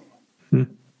everything. I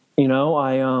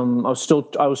was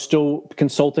still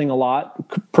consulting a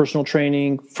lot, personal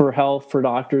training for health, for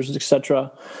doctors, etc.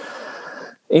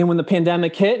 And when the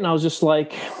pandemic hit, and I was just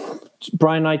like,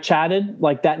 Brian and I chatted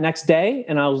like that next day,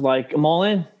 and I was like, I'm all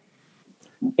in.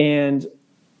 And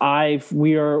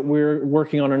we're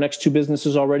working on our next 2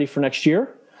 businesses already for next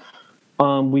year.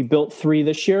 We built 3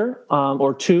 this year,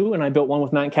 or 2, and I built 1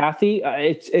 with Matt and Kathy.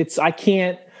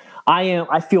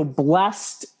 I feel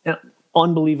blessed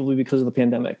unbelievably because of the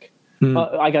pandemic.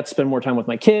 I got to spend more time with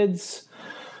my kids.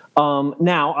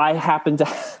 Now I happen to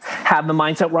have the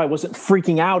mindset where I wasn't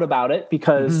freaking out about it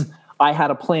because I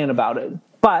had a plan about it.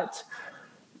 But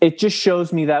it just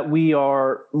shows me that we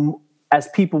are, as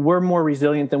people, we're more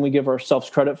resilient than we give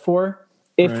ourselves credit for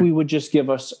if we would just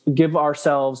give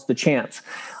ourselves the chance.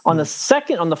 On the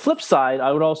flip side,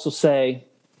 I would also say,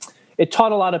 it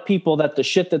taught a lot of people that the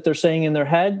shit that they're saying in their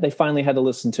head, they finally had to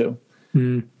listen to.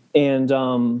 And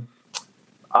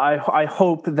I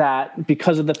hope that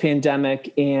because of the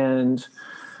pandemic and,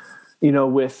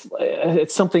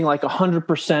 it's something like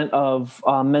 100% of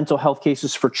mental health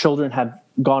cases for children have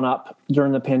gone up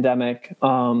during the pandemic.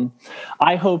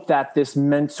 I hope that this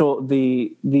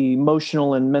the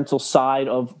emotional and mental side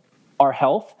of our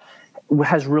health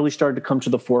has really started to come to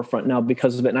the forefront now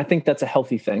because of it. And I think that's a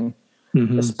healthy thing.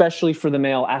 Especially for the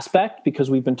male aspect, because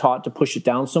we've been taught to push it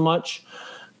down so much,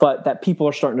 but that people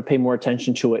are starting to pay more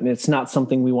attention to it, and it's not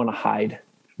something we want to hide.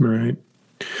 Right.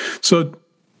 So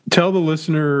tell the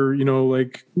listener,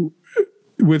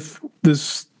 with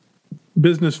this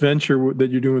business venture that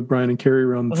you're doing with Brian and Carrie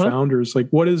around the founders, like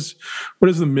what is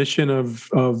the mission of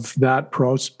that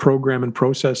program and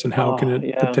process, and how can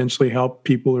it potentially help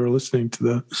people who are listening to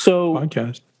the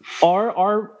podcast?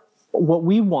 What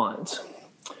we want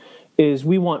is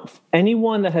we want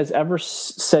anyone that has ever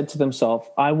said to themselves,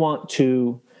 I want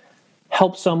to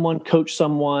help someone, coach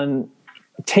someone,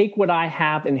 take what I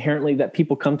have inherently that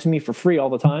people come to me for free all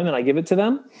the time and I give it to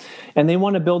them, and they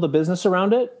want to build a business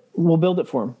around it, we'll build it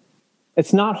for them.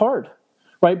 It's not hard,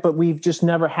 right? But we've just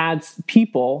never had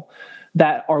people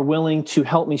that are willing to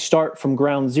help me start from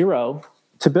ground zero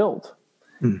to build.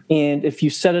 And if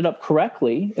you set it up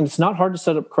correctly, and it's not hard to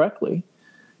set up correctly,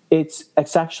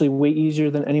 it's actually way easier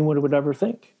than anyone would ever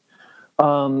think.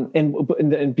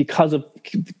 And because of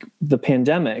the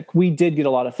pandemic, we did get a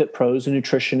lot of fit pros and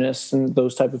nutritionists and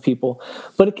those type of people,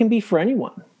 but it can be for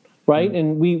anyone, right?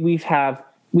 And we have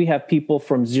people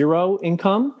from 0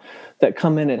 income that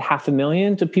come in at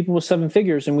 $500,000 to people with 7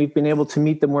 figures, and we've been able to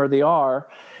meet them where they are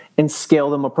and scale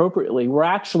them appropriately. We're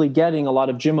actually getting a lot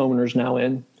of gym owners now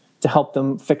in to help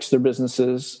them fix their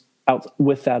businesses out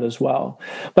with that as well.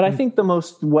 But I think the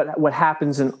most what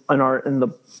happens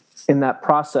in that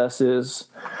process is,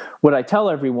 what I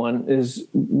tell everyone is,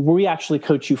 we actually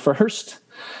coach you first.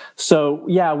 So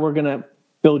we're going to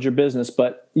build your business,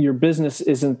 but your business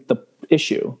isn't the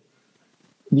issue.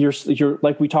 you're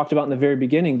like we talked about in the very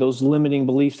beginning, those limiting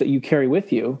beliefs that you carry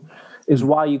with you is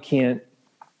why you can't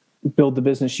build the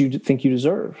business you think you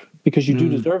deserve, because you do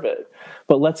deserve it.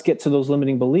 But let's get to those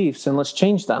limiting beliefs and let's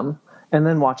change them and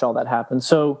then watch all that happen.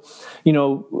 So,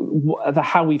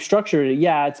 how we've structured it,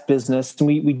 it's business. And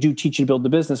we do teach you to build the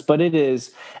business, but it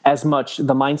is as much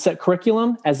the mindset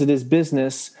curriculum as it is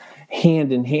business,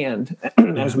 hand in hand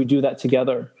as we do that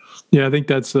together. Yeah, I think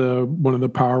that's one of the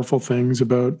powerful things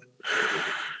about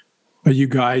you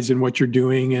guys and what you're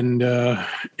doing, and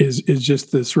is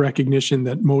just this recognition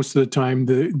that most of the time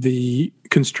the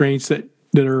constraints that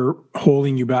are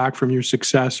holding you back from your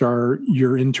success are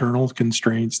your internal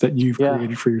constraints that you've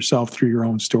created for yourself through your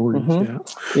own stories.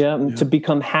 Mm-hmm. To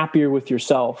become happier with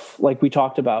yourself, like we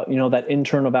talked about, that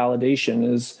internal validation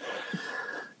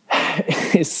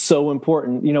is so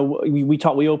important.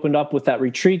 We opened up with that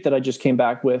retreat that I just came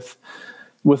back with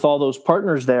all those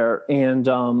partners there,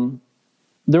 and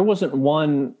there wasn't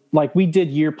one, like we did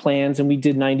year plans and we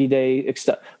did 90-day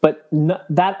stuff, but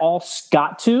that all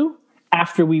got to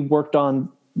after we worked on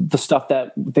the stuff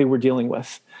that they were dealing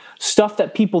with, stuff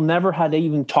that people never had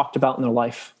even talked about in their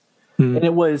life. And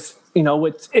it was,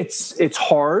 it's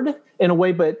hard in a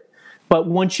way, but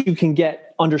once you can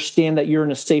understand that you're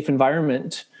in a safe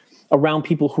environment around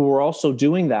people who are also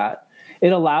doing that,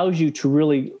 it allows you to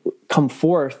really come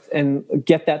forth and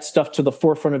get that stuff to the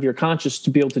forefront of your conscious to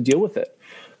be able to deal with it.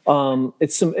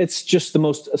 It's just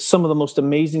some of the most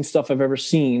amazing stuff I've ever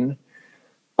seen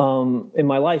in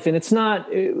my life. And it's not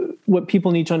what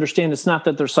people need to understand. It's not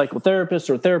that they're psychotherapists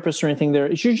or therapists or anything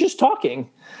there. You're just talking,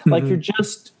 like you're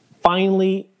just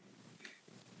finally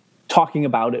talking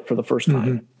about it for the first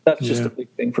time. That's just a big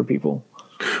thing for people.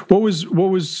 What was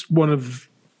one of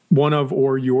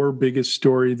or your biggest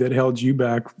story that held you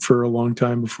back for a long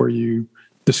time before you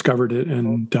discovered it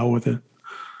and dealt with it?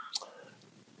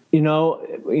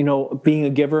 Being a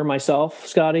giver myself,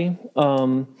 Scotty,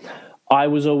 I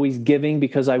was always giving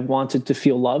because I wanted to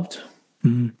feel loved.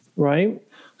 Right.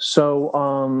 So,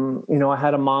 I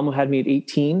had a mom who had me at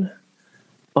 18.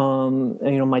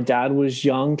 My dad was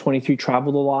young, 23,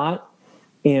 traveled a lot.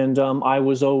 And I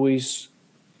was always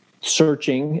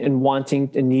searching and wanting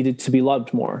and needed to be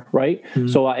loved more. Right.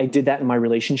 So I did that in my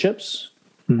relationships.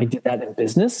 I did that in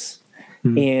business.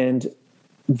 And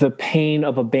the pain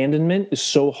of abandonment is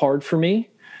so hard for me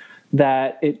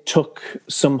that it took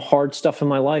some hard stuff in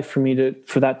my life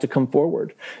for that to come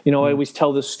forward. I always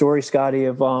tell this story, Scotty,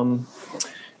 of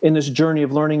in this journey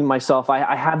of learning myself,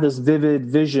 I had this vivid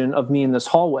vision of me in this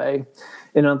hallway,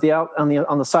 and on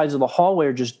the sides of the hallway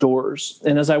are just doors.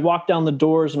 And as I walk down the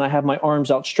doors and I have my arms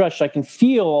outstretched, I can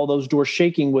feel all those doors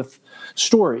shaking with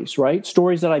stories, right?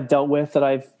 Stories that I've dealt with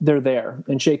they're there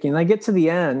and shaking. And I get to the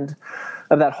end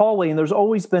of that hallway, and there's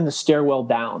always been a stairwell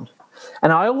down.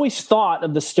 And I always thought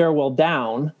of the stairwell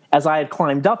down as I had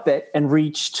climbed up it and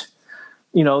reached,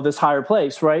 this higher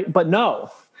place, right? But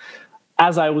no,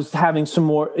 as I was having some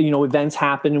more, events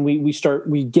happen and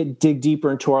we dig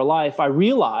deeper into our life, I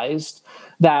realized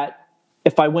that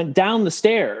if I went down the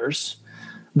stairs,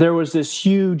 there was this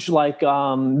huge,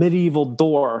 medieval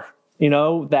door,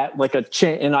 that like a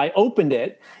chain, and I opened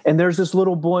it, and there's this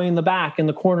little boy in the back in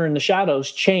the corner in the shadows,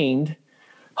 chained,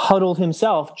 huddled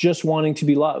himself, just wanting to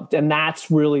be loved. And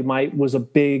that's really was a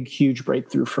big, huge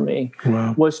breakthrough for me.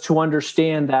 Wow. Was to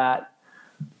understand that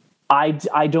I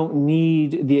don't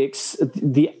need the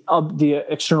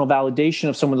external validation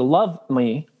of someone to love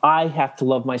me. I have to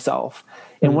love myself.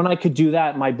 And when I could do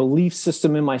that, my belief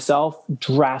system in myself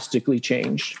drastically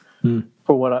changed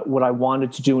for what I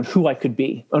wanted to do and who I could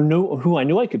be, or who I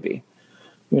knew I could be.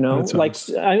 That's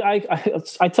awesome.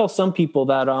 I tell some people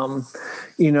that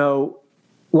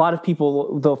a lot of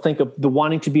people, they'll think of the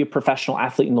wanting to be a professional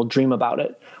athlete and they'll dream about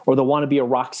it, or they'll want to be a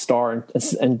rock star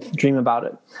and dream about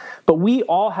it. But we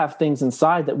all have things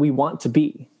inside that we want to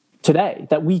be today,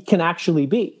 that we can actually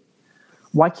be.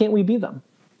 Why can't we be them?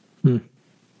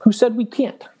 Who said we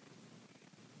can't?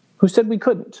 Who said we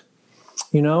couldn't?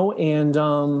 And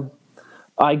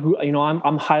I grew,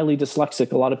 I'm highly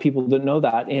dyslexic. A lot of people didn't know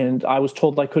that. And I was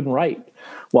told I couldn't write.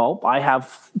 Well, I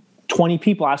have 20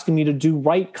 people asking me to do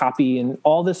write copy and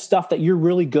all this stuff that you're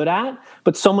really good at,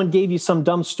 but someone gave you some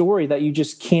dumb story that you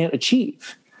just can't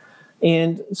achieve.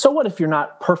 And so what if you're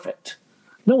not perfect?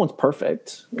 No one's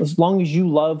perfect. As long as you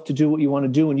love to do what you want to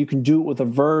do and you can do it with a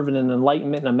verve and an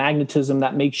enlightenment and a magnetism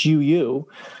that makes you,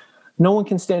 no one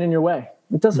can stand in your way.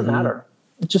 It doesn't matter.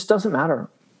 It just doesn't matter.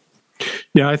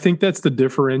 Yeah, I think that's the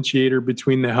differentiator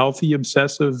between the healthy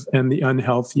obsessive and the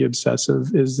unhealthy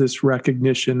obsessive, is this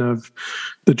recognition of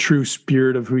the true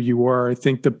spirit of who you are. I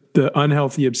think the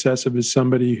unhealthy obsessive is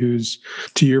somebody who's,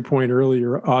 to your point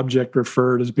earlier, object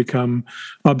referred, has become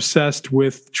obsessed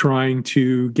with trying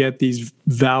to get these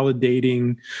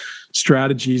validating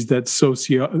strategies that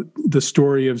the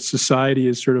story of society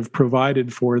is sort of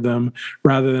provided for them,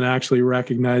 rather than actually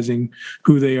recognizing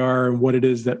who they are and what it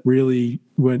is that really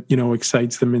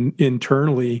excites them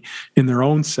internally in their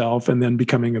own self, and then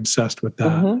becoming obsessed with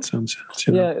that in some sense.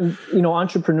 Yeah,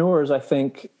 entrepreneurs, I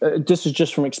think, this is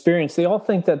just from experience, they all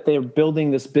think that they're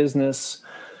building this business,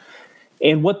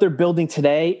 and what they're building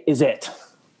today is it.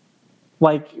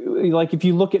 Like if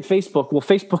you look at Facebook, well,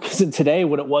 Facebook isn't today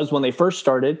what it was when they first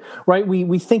started, right?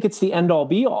 We think it's the end all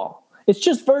be all. It's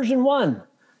just version 1.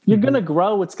 You're going to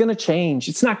grow. It's going to change.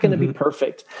 It's not going to be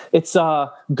perfect. It's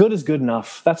good is good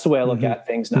enough. That's the way I look at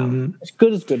things now. It's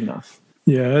good is good enough.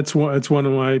 Yeah, that's one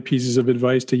of my pieces of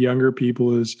advice to younger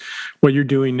people is what you're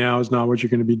doing now is not what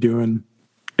you're going to be doing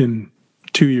in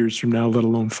 2 years from now, let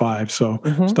alone 5. So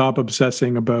stop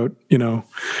obsessing about,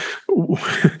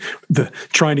 the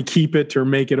trying to keep it or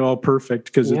make it all perfect,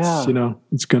 because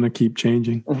it's going to keep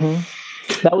changing.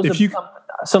 That was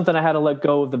something I had to let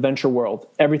go of the venture world.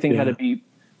 Everything had to be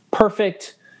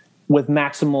perfect with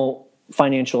maximal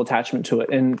financial attachment to it.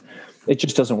 And it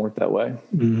just doesn't work that way.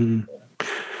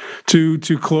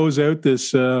 To close out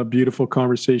this beautiful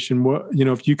conversation,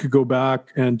 if you could go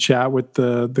back and chat with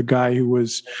the guy who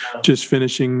was just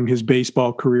finishing his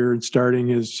baseball career and starting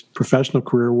his professional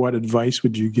career, what advice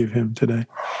would you give him today?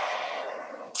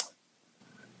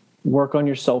 Work on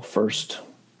yourself first.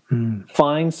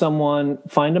 Find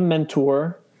a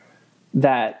mentor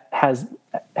that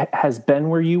has been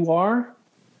where you are,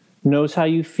 knows how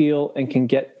you feel,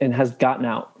 and has gotten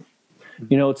out.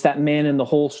 It's that man in the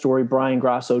hole story Brian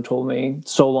Grasso told me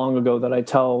so long ago that I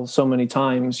tell so many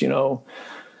times. You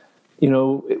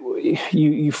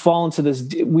fall into this.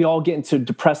 We all get into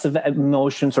depressive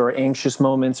emotions or anxious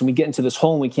moments, and we get into this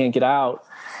hole and we can't get out.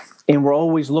 And we're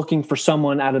always looking for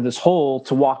someone out of this hole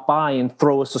to walk by and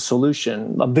throw us a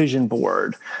solution, a vision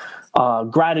board,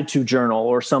 gratitude journal,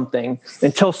 or something,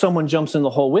 until someone jumps in the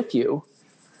hole with you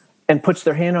and puts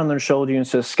their hand on their shoulder and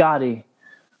says, "Scotty,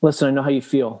 listen, I know how you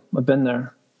feel. I've been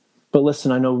there. But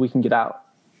listen, I know we can get out."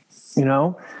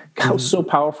 That was so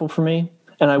powerful for me.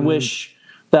 And I wish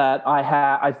that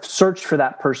I searched for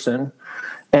that person.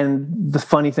 And the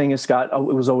funny thing is, Scott,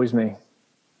 it was always me.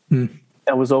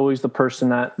 I was always the person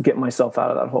that get myself out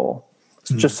of that hole.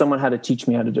 It's just someone had to teach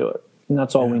me how to do it. And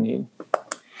that's all we need.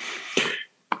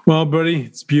 Well, buddy,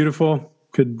 it's beautiful.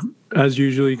 As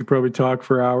usual, you could probably talk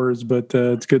for hours, but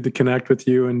it's good to connect with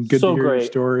you and good to hear your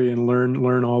story and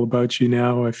learn all about you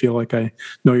now. I feel like I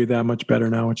know you that much better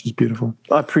now, which is beautiful.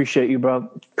 I appreciate you, bro.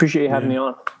 Appreciate you having me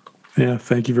on. Yeah,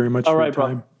 thank you very much for your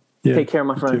time. Bro. Yeah, take care,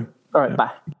 my friend. Too. All right,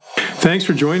 bye. Thanks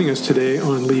for joining us today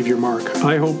on Leave Your Mark.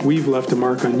 I hope we've left a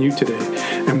mark on you today,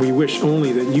 and we wish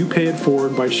only that you pay it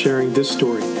forward by sharing this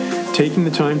story, taking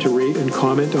the time to rate and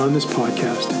comment on this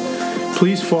podcast.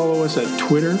 Please follow us at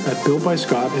Twitter at Built by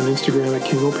Scott and Instagram at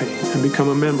King O'Pain, and become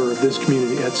a member of this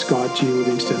community at Scott G.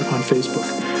 Livingston on Facebook.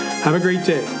 Have a great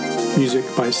day. Music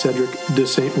by Cedric de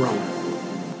Saint Rome.